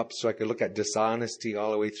mix them up so I could look at dishonesty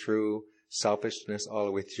all the way through, selfishness all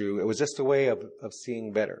the way through. It was just a way of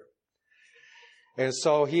seeing better. And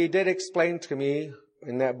so he did explain to me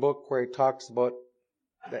in that book where he talks about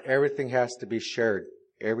that everything has to be shared.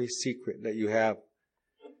 Every secret that you have,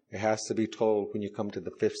 it has to be told when you come to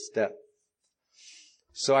the 5th step.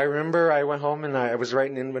 So I remember I went home and I was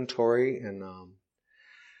writing inventory, and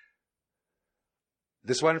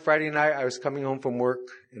this one Friday night I was coming home from work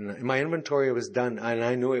and my inventory was done and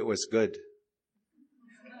I knew it was good.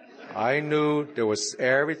 I knew there was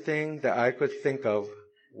everything that I could think of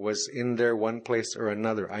was in there one place or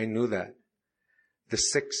another. I knew that. The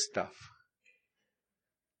sick stuff.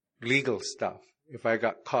 Legal stuff. If I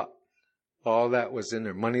got caught, all that was in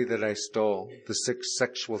there. Money that I stole. The sick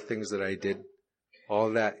sexual things that I did. All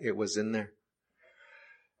that, it was in there.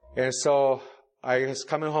 And so I was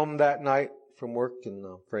coming home that night from work in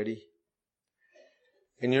Friday.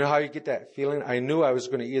 And you know how you get that feeling? I knew I was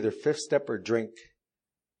going to either 5th step or drink.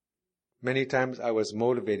 Many times I was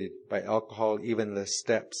motivated by alcohol, even the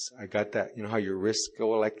steps. I got that, you know how your wrists go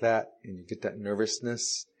like that and you get that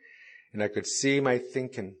nervousness. And I could see my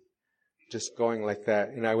thinking just going like that.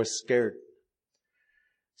 And I was scared.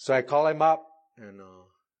 So I called him up and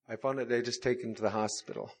I found that they just taken him to the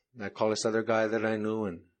hospital. And I called this other guy that I knew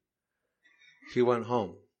and he went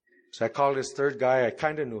home. So I called this third guy. I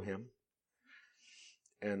kind of knew him.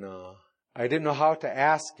 And I didn't know how to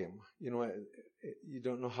ask him. You know, you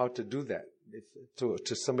don't know how to do that. If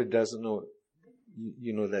to somebody who doesn't know,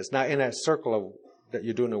 you know, that's not in that circle that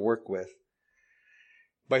you're doing the work with.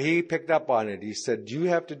 But he picked up on it. He said, "Do you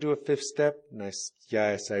have to do a 5th step?" And I said,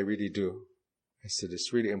 "Yes, I really do." I said,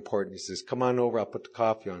 "It's really important." He says, "Come on over. I'll put the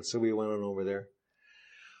coffee on." So we went on over there.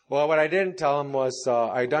 Well, what I didn't tell him was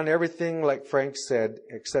I done everything like Frank said,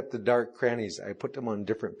 except the dark crannies. I put them on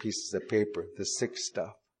different pieces of paper, the sick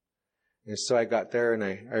stuff. And so I got there and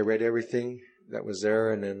I read everything that was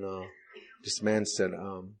there. And then this man said,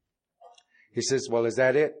 he says, "Well, is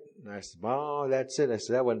that it?" And I said, "Oh, that's it." I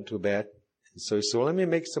said, "That wasn't too bad." And so he said, "Well, let me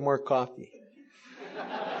make some more coffee."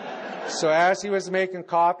 So as he was making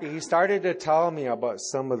coffee, he started to tell me about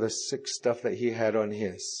some of the sick stuff that he had on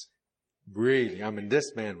his. Really, I mean,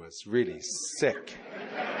 this man was really sick.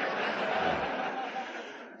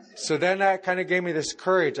 So then that kind of gave me this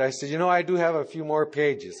courage. I said, I do have a few more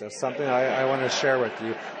pages of something I want to share with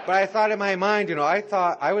you. But I thought in my mind,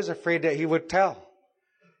 I was afraid that he would tell.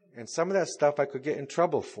 And some of that stuff I could get in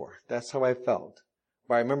trouble for. That's how I felt.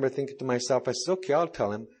 But I remember thinking to myself, I said, okay, I'll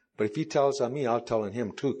tell him. But if he tells on me, I'll tell on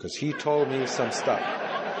him too, because he told me some stuff.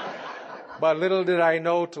 But little did I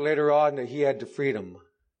know till later on that he had the freedom.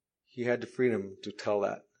 He had the freedom to tell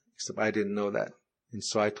that. Except I didn't know that. And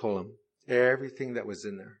so I told him everything that was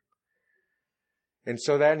in there. And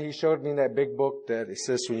so then he showed me that big book that it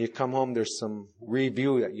says when you come home, there's some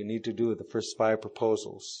review that you need to do of the first 5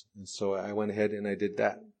 proposals. And so I went ahead and I did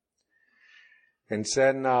that. And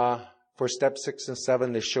then for step 6 and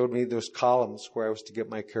 7, they showed me those columns where I was to get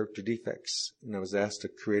my character defects. And I was asked the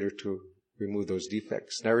Creator to remove those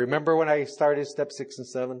defects. Now remember when I started step 6 and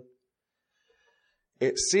 7?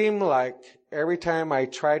 It seemed like every time I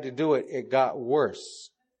tried to do it, it got worse.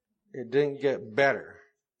 It didn't get better.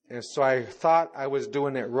 And so I thought I was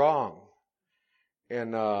doing it wrong.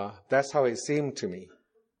 And that's how it seemed to me.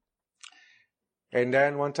 And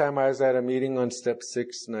then one time I was at a meeting on step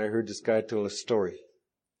 6 and I heard this guy tell a story.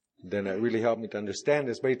 Then it really helped me to understand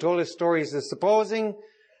this. But he told his story. He says, supposing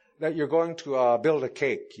that you're going to build a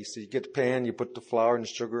cake. He said, you get the pan, you put the flour and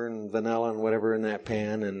sugar and vanilla and whatever in that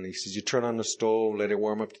pan. And he says, you turn on the stove, let it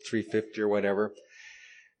warm up to 350 or whatever.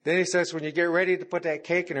 Then he says, when you get ready to put that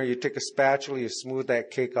cake in there, you take a spatula, you smooth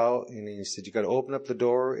that cake out. And he said, you got to open up the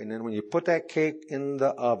door. And then when you put that cake in the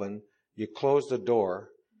oven, you close the door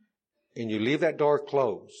and you leave that door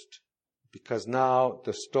closed because now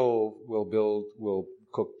the stove will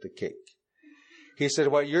cook the cake. He said,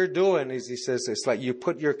 what you're doing is, he says, it's like you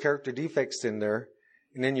put your character defects in there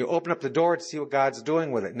and then you open up the door to see what God's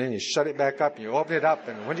doing with it. And then you shut it back up and you open it up.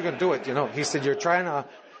 And when are you going to do it? He said, you're trying to,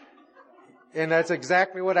 and that's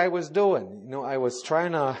exactly what I was doing. I was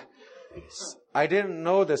trying to, I didn't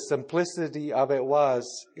know the simplicity of it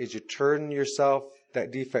is you turn yourself,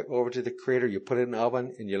 that defect over to the Creator, you put it in the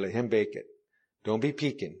oven and you let Him bake it. Don't be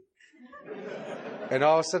peeking. And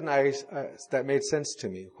all of a sudden, that made sense to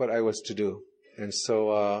me, what I was to do. And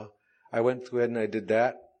so I went through it and I did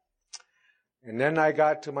that. And then I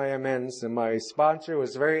got to my amends, and my sponsor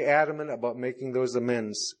was very adamant about making those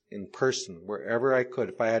amends in person, wherever I could.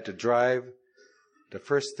 If I had to drive, the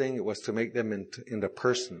first thing it was to make them into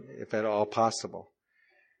person, if at all possible.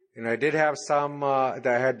 And I did have some that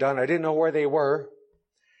I had done. I didn't know where they were.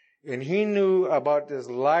 And he knew about this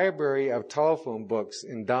library of telephone books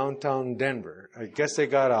in downtown Denver. I guess they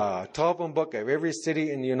got a telephone book of every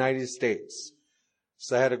city in the United States.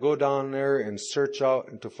 So I had to go down there and search out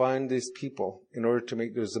and to find these people in order to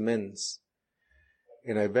make those amends.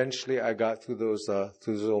 And eventually I got through those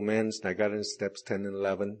amends, and I got into steps 10 and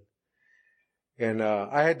 11. And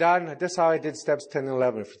I had done, that's how I did steps 10 and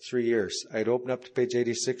 11 for 3 years. I'd open up to page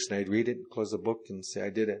 86 and I'd read it, close the book and say, I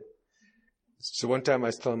did it. So one time I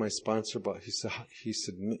was telling my sponsor about, he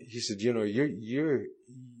said, you know, you're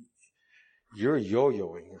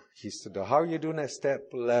yo-yoing. He said, how are you doing at step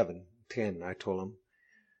 11, 10? I told him.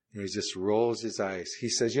 And he just rolls his eyes. He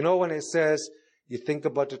says, you know, when it says you think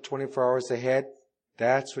about the 24 hours ahead,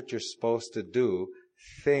 that's what you're supposed to do.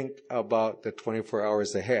 Think about the 24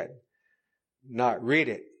 hours ahead. Not read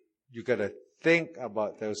it. You got to think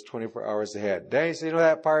about those 24 hours ahead. Then he said, you know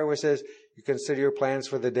that part where it says you consider your plans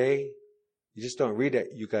for the day? You just don't read it.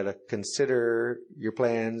 You got to consider your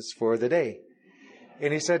plans for the day.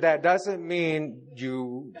 And he said that doesn't mean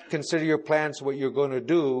you consider your plans what you're going to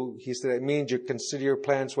do. He said it means you consider your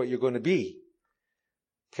plans what you're going to be.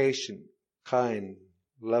 Patient, kind,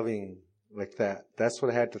 loving, like that. That's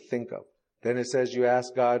what I had to think of. Then it says you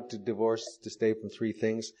ask God to divorce this day from 3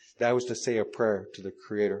 things. That was to say a prayer to the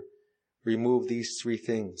Creator. Remove these 3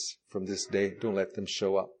 things from this day. Don't let them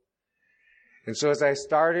show up. And so as I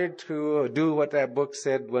started to do what that book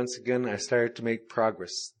said, once again, I started to make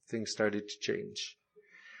progress. Things started to change.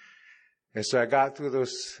 And so I got through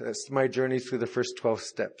that's my journey through the first 12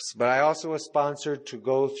 steps. But I also was sponsored to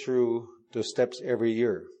go through those steps every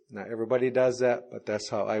year. Not everybody does that, but that's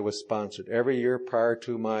how I was sponsored. Every year prior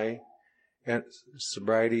to my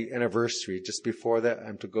sobriety anniversary, just before that,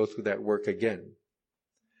 I'm to go through that work again.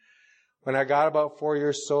 When I got about 4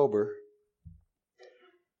 years sober,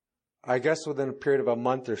 I guess within a period of a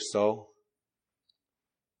month or so,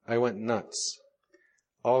 I went nuts.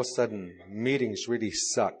 All of a sudden, meetings really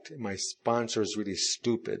sucked. My sponsor was really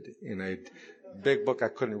stupid. And big book, I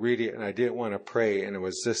couldn't read it, and I didn't want to pray. And it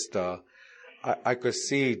was just, I could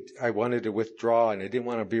see I wanted to withdraw, and I didn't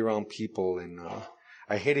want to be around people. And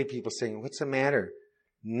I hated people saying, what's the matter?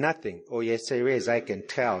 Nothing. Oh, yes, there is. I can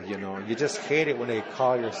tell, you know. You just hate it when they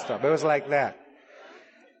call your stuff. It was like that.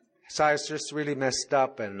 So I was just really messed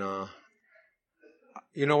up. And,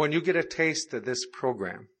 you know, when you get a taste of this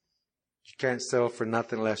program, you can't settle for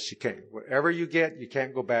nothing less. You can't. Whatever you get, you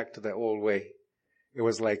can't go back to the old way. It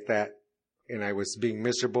was like that. And I was being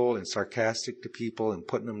miserable and sarcastic to people and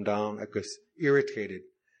putting them down. I was irritated.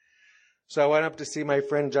 So I went up to see my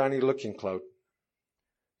friend Johnny Looking-Cloud.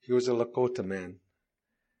 He was a Lakota man.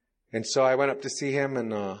 And so I went up to see him,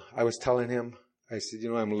 and I was telling him, I said,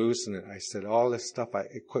 you know, I'm losing it. I said, all this stuff,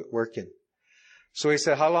 it quit working. So he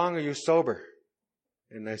said, how long are you sober?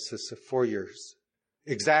 And I said, 4 years.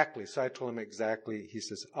 Exactly. So I told him exactly. He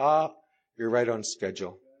says, you're right on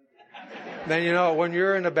schedule. Then, you know, when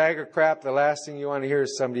you're in a bag of crap, the last thing you want to hear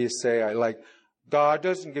is somebody say, God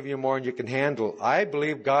doesn't give you more than you can handle. I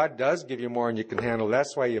believe God does give you more than you can handle.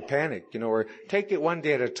 That's why you panic, you know, or take it one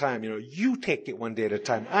day at a time. You know, you take it one day at a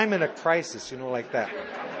time. I'm in a crisis, you know, like that.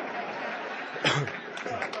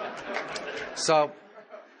 So,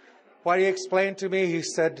 what he explained to me, he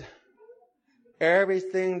said,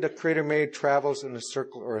 everything the Creator made travels in a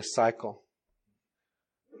circle or a cycle.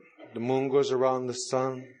 The moon goes around the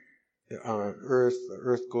sun, the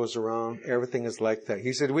earth goes around. Everything is like that.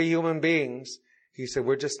 He said, we human beings, he said,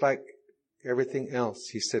 we're just like everything else.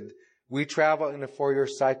 He said, we travel in a 4-year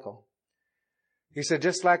cycle. He said,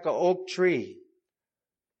 just like an oak tree,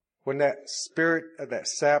 when that spirit of that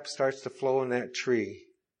sap starts to flow in that tree,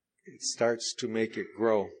 it starts to make it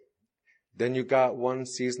grow. Then you got one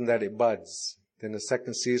season that it buds. Then the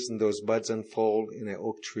second season, those buds unfold, and the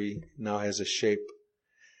oak tree now has a shape.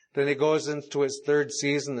 Then it goes into its 3rd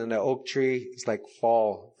season, and the oak tree is like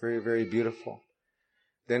fall, very, very beautiful.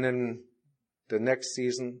 Then in the next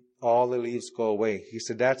season, all the leaves go away. He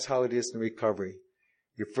said, that's how it is in recovery.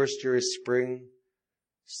 Your 1st year is spring,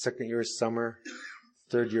 2nd year is summer,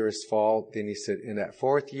 3rd year is fall. Then he said, in that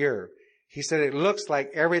 4th year, he said, it looks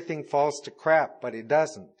like everything falls to crap, but it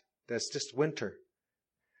doesn't. That's just winter.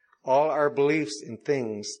 All our beliefs in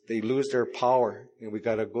things, they lose their power, and we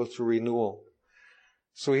got to go through renewal.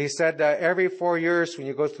 So he said that every 4 years when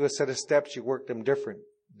you go through a set of steps, you work them different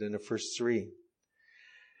than the first 3.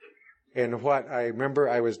 And what I remember,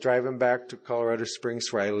 I was driving back to Colorado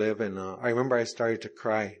Springs where I live, and I remember I started to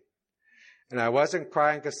cry. And I wasn't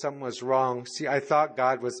crying because something was wrong. See, I thought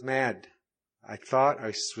God was mad. I thought I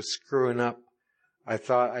was screwing up. I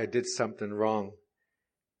thought I did something wrong.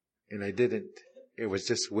 And I didn't. It was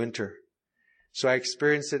just winter. So I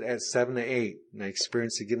experienced it at 7 to 8, and I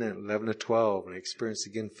experienced it again at 11 to 12, and I experienced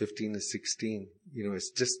it again 15 to 16. You know,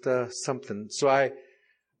 it's just something. So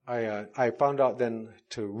I found out then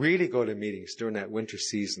to really go to meetings during that winter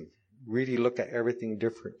season, really look at everything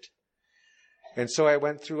different. And so I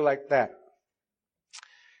went through like that.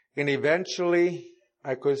 And eventually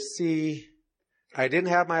I could see I didn't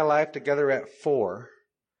have my life together at 4,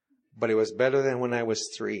 but it was better than when I was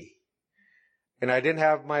 3. And I didn't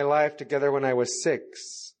have my life together when I was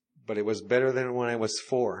 6, but it was better than when I was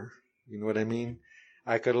 4. You know what I mean?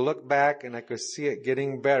 I could look back and I could see it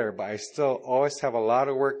getting better, but I still always have a lot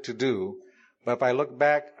of work to do. But if I look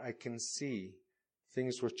back, I can see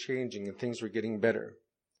things were changing and things were getting better.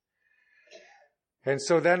 And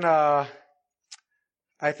so then,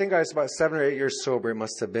 I think I was about 7 or 8 years sober, it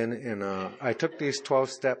must have been, and I took these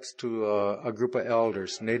 12 steps to a group of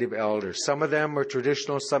elders, native elders. Some of them were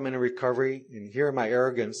traditional, some in recovery, and here in my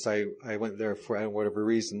arrogance, I went there for whatever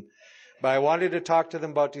reason. But I wanted to talk to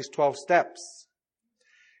them about these 12 steps.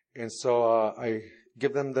 And so I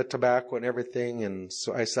give them the tobacco and everything, and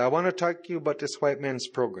so I said, I want to talk to you about this white man's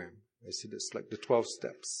program. I said, it's like the 12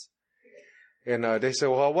 steps. And they said,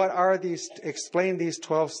 well, what are these? Explain these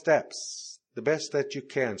 12 steps the best that you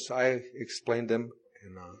can. So I explained them.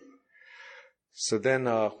 And so then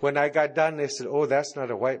when I got done, they said, oh, that's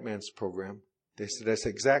not a white man's program. They said, that's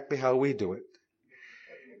exactly how we do it.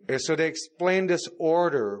 And so they explained this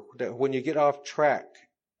order that when you get off track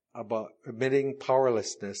about admitting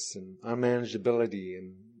powerlessness and unmanageability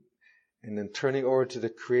and then turning over to the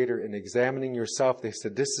Creator and examining yourself, they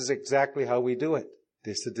said, this is exactly how we do it.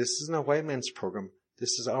 They said, this isn't a white man's program.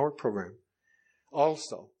 This is our program.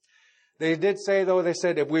 Also, they did say, though, they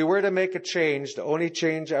said, if we were to make a change, the only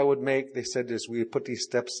change I would make, they said, is we would put these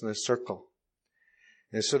steps in a circle.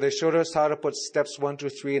 And so they showed us how to put steps 1 to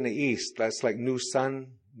 3 in the east. That's like new sun,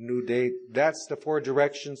 new day. That's the 4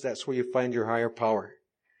 directions. That's where you find your higher power.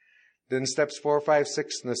 Then steps 4, 5,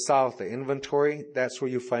 6 in the south, the inventory. That's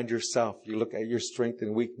where you find yourself. You look at your strengths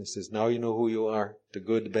and weaknesses. Now you know who you are, the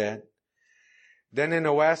good, the bad. Then in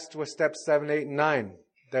the west was steps 7, 8, and 9.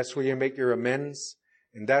 That's where you make your amends.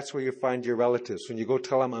 And that's where you find your relatives. When you go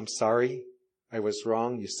tell them, I'm sorry, I was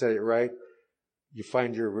wrong, you said it right, you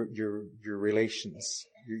find your relations.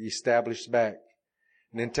 You're established back.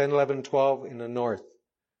 And then 10, 11, 12 in the north,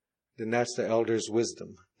 then that's the elders'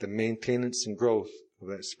 wisdom, the maintenance and growth of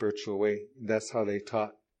that spiritual way. And that's how they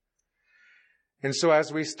taught. And so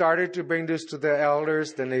as we started to bring this to the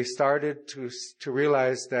elders, then they started to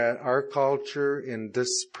realize that our culture in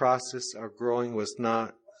this process of growing was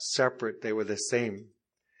not separate. They were the same.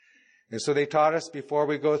 And so they taught us before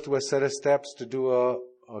we go through a set of steps to do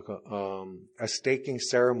a staking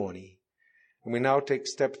ceremony. And we now take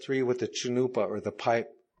step 3 with the chanupa or the pipe.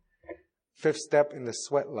 5th step in the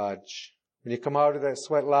sweat lodge. When you come out of that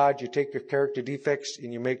sweat lodge, you take your character defects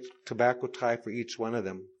and you make tobacco tie for each one of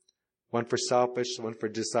them. One for selfish, one for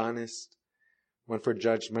dishonest, one for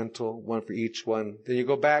judgmental, one for each one. Then you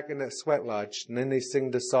go back in that sweat lodge and then they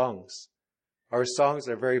sing the songs. Our songs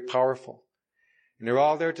are very powerful. And they're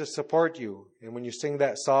all there to support you. And when you sing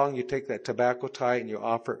that song, you take that tobacco tie and you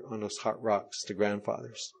offer it on those hot rocks to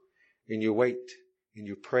grandfathers. And you wait and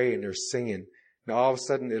you pray and they're singing. And all of a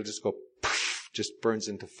sudden it'll just go poof, just burns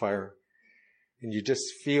into fire. And you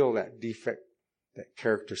just feel that defect, that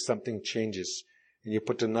character, something changes. And you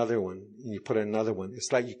put another one and you put another one.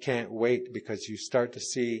 It's like you can't wait because you start to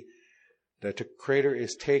see that the Creator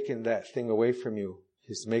is taking that thing away from you.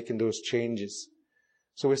 He's making those changes.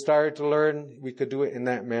 So we started to learn we could do it in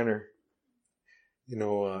that manner.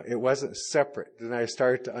 It wasn't separate. Then I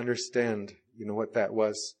started to understand, what that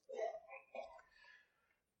was.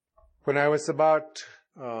 When I was about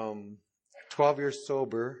 12 years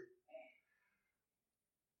sober,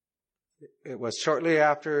 it was shortly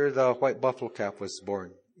after the white buffalo calf was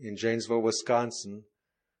born in Janesville, Wisconsin.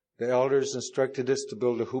 The elders instructed us to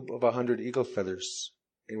build a hoop of 100 eagle feathers.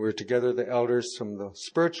 And we were together, the elders from the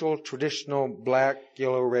spiritual, traditional, black,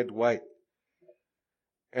 yellow, red, white.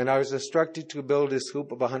 And I was instructed to build this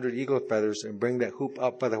hoop of 100 eagle feathers and bring that hoop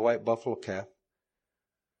up by the white buffalo calf.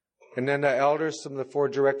 And then the elders from the 4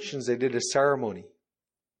 directions, they did a ceremony.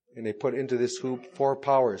 And they put into this hoop 4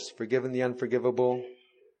 powers: forgiving the unforgivable,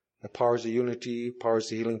 the powers of unity,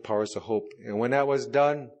 powers of healing, powers of hope. And when that was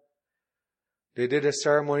done, they did a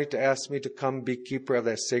ceremony to ask me to come be keeper of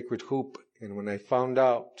that sacred hoop. And when I found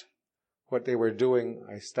out what they were doing,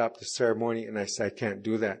 I stopped the ceremony and I said, I can't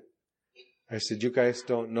do that. I said, you guys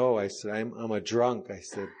don't know. I said, I'm a drunk. I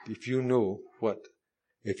said, if you knew what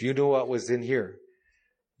was in here,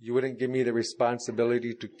 you wouldn't give me the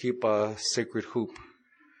responsibility to keep a sacred hoop.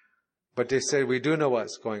 But they said, we do know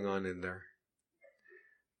what's going on in there.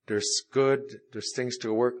 There's things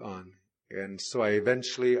to work on. And so I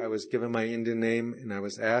was given my Indian name and I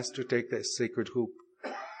was asked to take that sacred hoop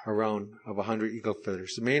around of 100 eagle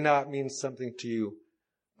feathers. It may not mean something to you,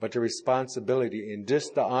 but the responsibility and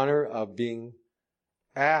just the honor of being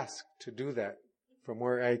asked to do that from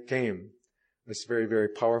where I came was a very, very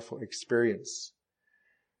powerful experience.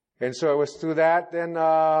 And so it was through that. Then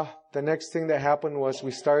the next thing that happened was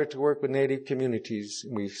we started to work with Native communities.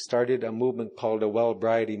 We started a movement called the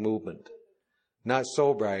Wellbriety movement. Not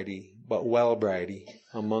sobriety, but Wellbriety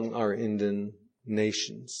among our Indian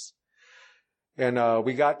nations. And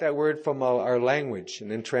we got that word from our language and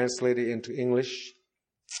then translated it into English.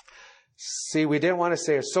 See, we didn't want to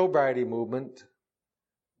say a sobriety movement.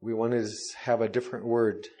 We wanted to have a different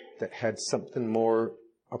word that had something more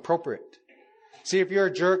appropriate. See, if you're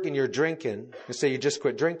a jerk and you're drinking, you say you just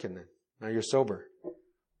quit drinking then. Now you're sober.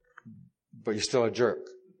 But you're still a jerk.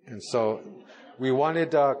 And so we wanted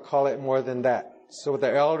to call it more than that. So with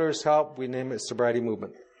the elders' help, we named it Sobriety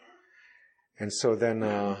Movement. And so then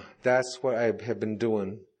that's what I have been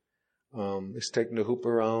doing, is taking the hoop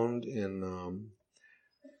around and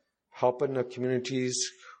helping the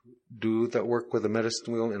communities do that work with the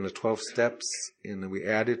medicine wheel and the 12 steps. And we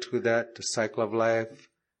added to that the cycle of life,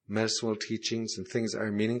 medicine wheel teachings, and things that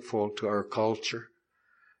are meaningful to our culture,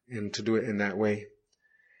 and to do it in that way.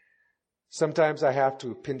 Sometimes I have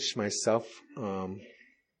to pinch myself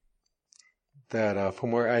that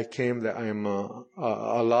from where I came, that I'm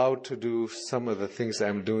allowed to do some of the things that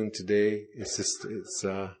I'm doing today. It's just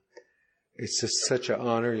such an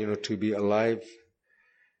honor, to be alive.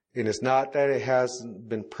 And it's not that it hasn't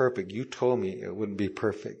been perfect. You told me it wouldn't be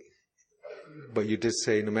perfect, but you did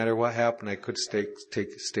say no matter what happened, I could stay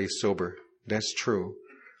sober. That's true.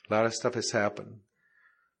 A lot of stuff has happened.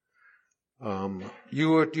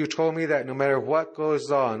 You told me that no matter what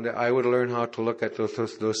goes on, that I would learn how to look at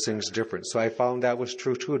those things different. So I found that was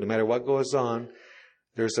true too. No matter what goes on,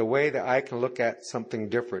 there's a way that I can look at something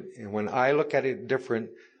different. And when I look at it different,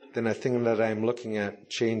 then the thing that I'm looking at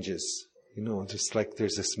changes. Just like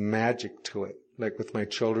there's this magic to it, like with my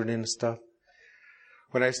children and stuff.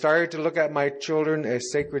 When I started to look at my children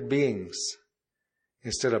as sacred beings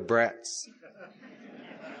instead of brats,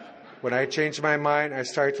 when I changed my mind, I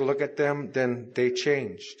started to look at them, then they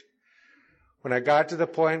changed. When I got to the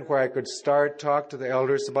point where I could talk to the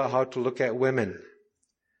elders about how to look at women,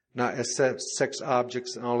 not as sex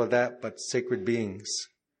objects and all of that, but sacred beings,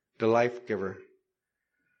 the life giver.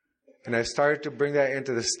 And I started to bring that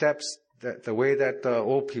into the steps, the way that the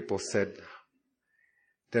old people said.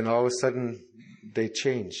 Then all of a sudden, they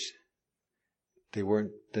changed. They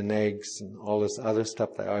weren't the nags and all this other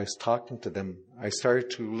stuff that I was talking to them. I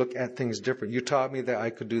started to look at things different. You taught me that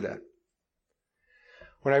I could do that.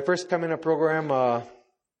 When I first come in a program,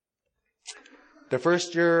 the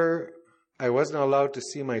first year, I wasn't allowed to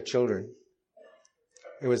see my children.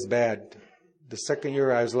 It was bad. The second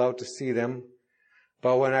year, I was allowed to see them.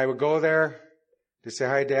 But when I would go there, they say,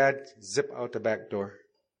 "Hi, Dad," zip out the back door.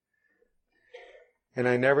 And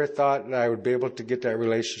I never thought that I would be able to get that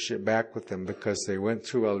relationship back with them because they went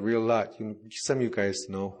through a real lot. Some of you guys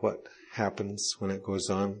know what happens when it goes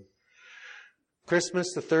on.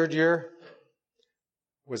 Christmas, the third year,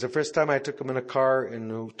 was the first time I took them in a car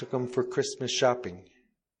and took them for Christmas shopping.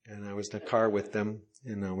 And I was in the car with them.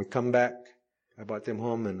 And we come back. I brought them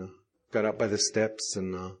home and got up by the steps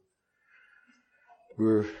and we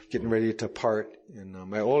were getting ready to part. And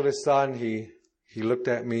my oldest son, he looked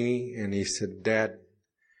at me and he said, "Dad,"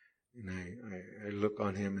 and I look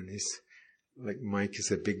on him and he's like, Mike is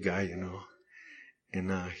a big guy,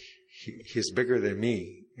 and he's bigger than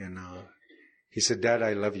me. And he said, "Dad,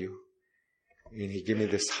 I love you." And he gave me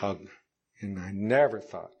this hug. And I never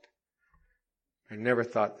thought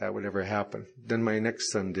that would ever happen. Then my next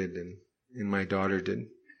son did and my daughter did.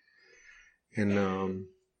 And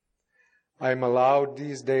I'm allowed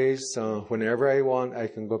these days, whenever I want, I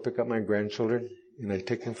can go pick up my grandchildren and I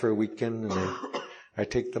take them for a weekend and I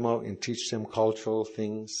take them out and teach them cultural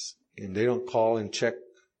things and they don't call and check.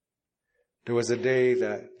 There was a day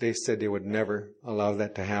that they said they would never allow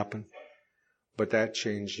that to happen. But that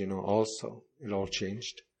changed, also. It all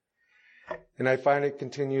changed. And I find it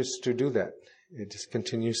continues to do that. It just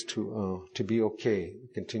continues to be okay.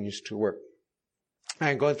 It continues to work.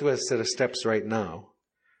 I'm going through a set of steps right now.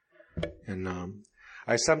 And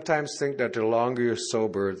I sometimes think that the longer you're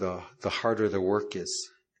sober, the harder the work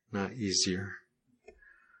is, not easier.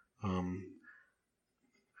 I'll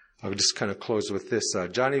just kind of close with this.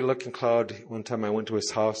 Johnny Looking Cloud, one time I went to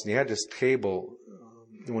his house, and he had this table,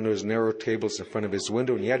 one of those narrow tables in front of his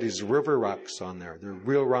window, and he had these river rocks on there. They're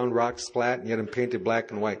real round rocks, flat, and he had them painted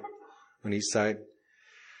black and white on each side.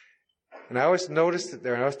 And I always noticed it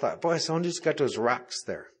there, and I always thought, boy, someone just got those rocks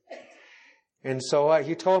there. And so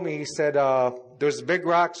he told me, he said, those big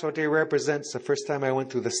rocks, what they represent, the first time I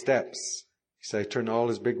went through the steps. He said, I turned all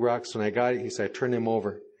his big rocks. When I got it, he said, I turned them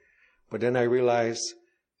over. But then I realized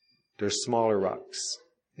there's smaller rocks.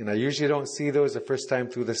 And I usually don't see those the first time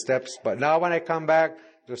through the steps. But now when I come back,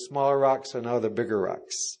 the smaller rocks are now the bigger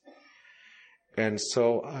rocks. And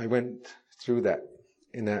so I went through that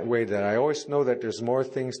in that way, that I always know that there's more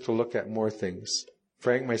things to look at, more things.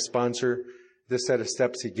 Frank, my sponsor, this set of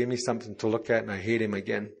steps, he gave me something to look at, and I hate him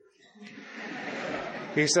again.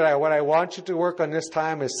 He said, what I want you to work on this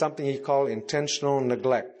time is something he called intentional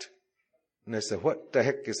neglect. And I said, what the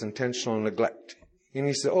heck is intentional neglect? And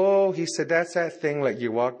he said, that's that thing like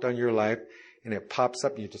you walk down your life and it pops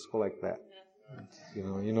up and you just go like that. You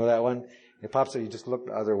know that one? It pops up, you just look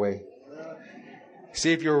the other way.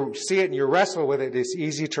 See, if you see it and you wrestle with it, it's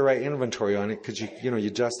easy to write inventory on it because you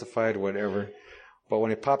justify it or whatever. But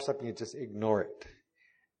when it pops up, you just ignore it.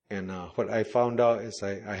 And what I found out is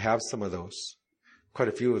I have some of those, quite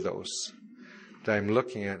a few of those that I'm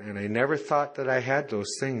looking at. And I never thought that I had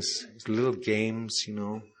those things, little games,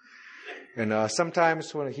 And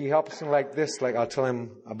sometimes when he helps me like this, like I'll tell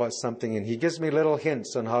him about something and he gives me little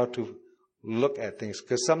hints on how to look at things.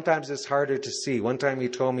 Because sometimes it's harder to see. One time he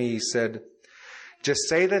told me, he said, just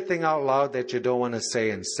say the thing out loud that you don't want to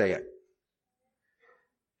say and say it.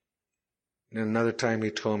 And another time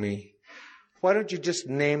he told me, why don't you just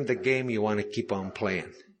name the game you want to keep on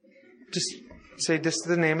playing? Just say, this is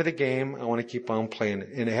the name of the game, I want to keep on playing it.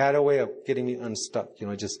 And it had a way of getting me unstuck,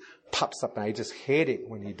 it just pops up. And I just hate it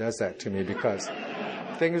when he does that to me because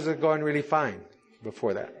things are going really fine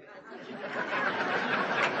before that.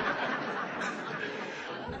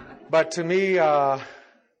 But to me,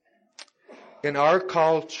 in our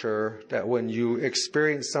culture, that when you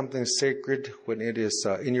experience something sacred, when it is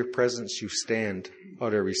in your presence, you stand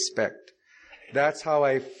out of respect. That's how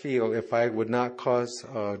I feel if I would not cause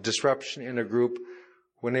disruption in a group.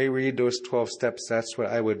 When they read those 12 steps, that's what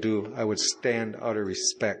I would do. I would stand out of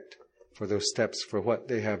respect for those steps, for what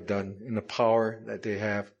they have done, and the power that they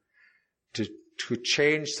have to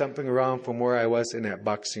change something around from where I was in that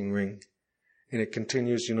boxing ring. And it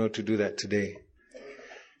continues, to do that today.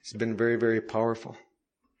 It's been very, very powerful.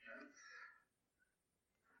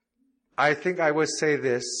 I think I would say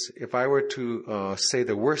this, if I were to say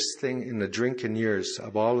the worst thing in the drinking years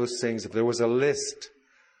of all those things, if there was a list,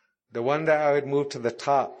 the one that I would move to the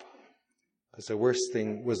top as the worst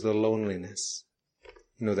thing was the loneliness.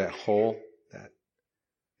 That hole, that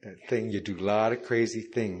thing, you do a lot of crazy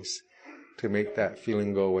things to make that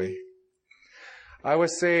feeling go away. I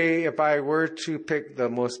would say if I were to pick the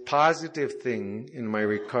most positive thing in my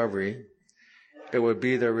recovery, it would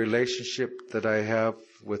be the relationship that I have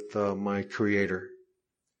with my Creator.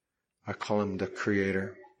 I call him the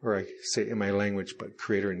Creator, or I say it in my language, but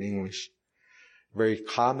Creator in English. Very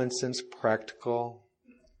common sense, practical.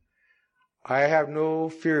 I have no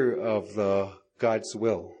fear of God's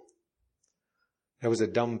will. That was a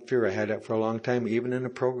dumb fear. I had that for a long time, even in the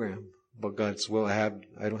program. But God's will, I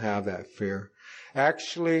don't have that fear.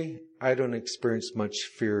 Actually, I don't experience much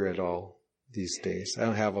fear at all these days. I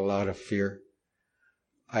don't have a lot of fear.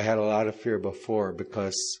 I had a lot of fear before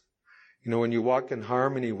because, when you walk in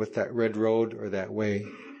harmony with that red road or that way,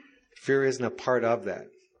 fear isn't a part of that.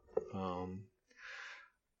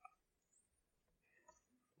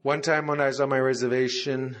 One time when I was on my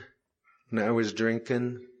reservation, when I was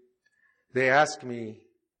drinking, they asked me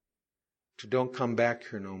to don't come back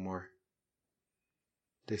here no more.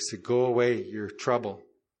 They said, go away, you're trouble.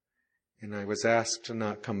 And I was asked to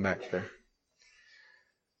not come back there.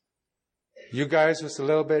 You guys was a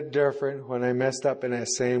little bit different. When I messed up in that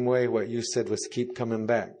same way, what you said was keep coming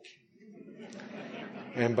back.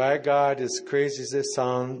 And by God, as crazy as this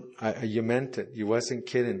sounds, you meant it. You wasn't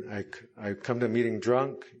kidding. I come to a meeting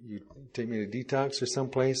drunk. You take me to detox or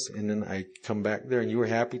someplace, and then I come back there, and you were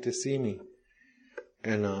happy to see me.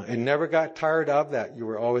 And never got tired of that. You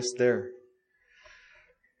were always there.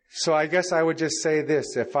 So I guess I would just say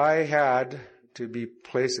this. If I had to be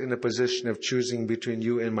placed in a position of choosing between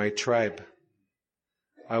you and my tribe,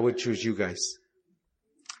 I would choose you guys.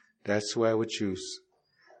 That's who I would choose.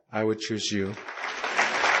 I would choose you.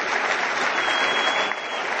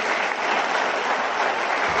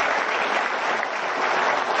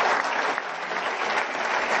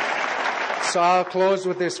 So I'll close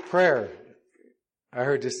with this prayer. I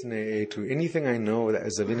heard this in AA too. Anything I know that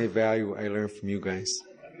is of any value, I learn from you guys.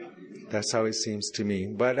 That's how it seems to me.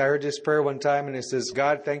 But I heard this prayer one time and it says,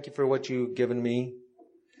 God, thank you for what you've given me.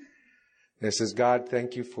 And it says, God,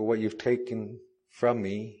 thank you for what you've taken from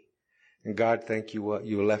me. And God, thank you what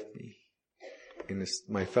you left me. And it's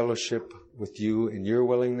my fellowship with you and your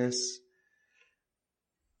willingness.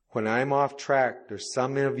 When I'm off track, there's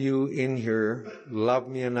some of you in here love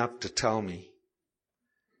me enough to tell me.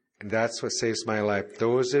 And that's what saves my life.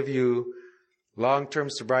 Those of you, long-term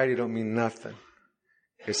sobriety don't mean nothing.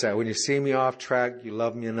 It's that when you see me off track, you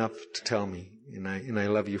love me enough to tell me. And I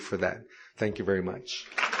love you for that. Thank you very much.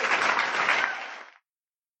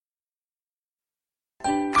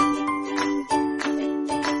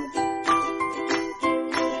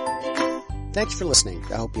 Thanks for listening.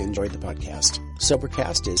 I hope you enjoyed the podcast.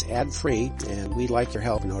 Sobercast is ad-free, and we'd like your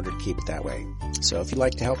help in order to keep it that way. So if you'd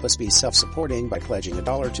like to help us be self-supporting by pledging $1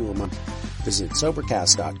 or $2 a month, visit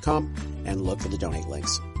Sobercast.com and look for the donate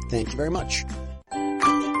links. Thank you very much.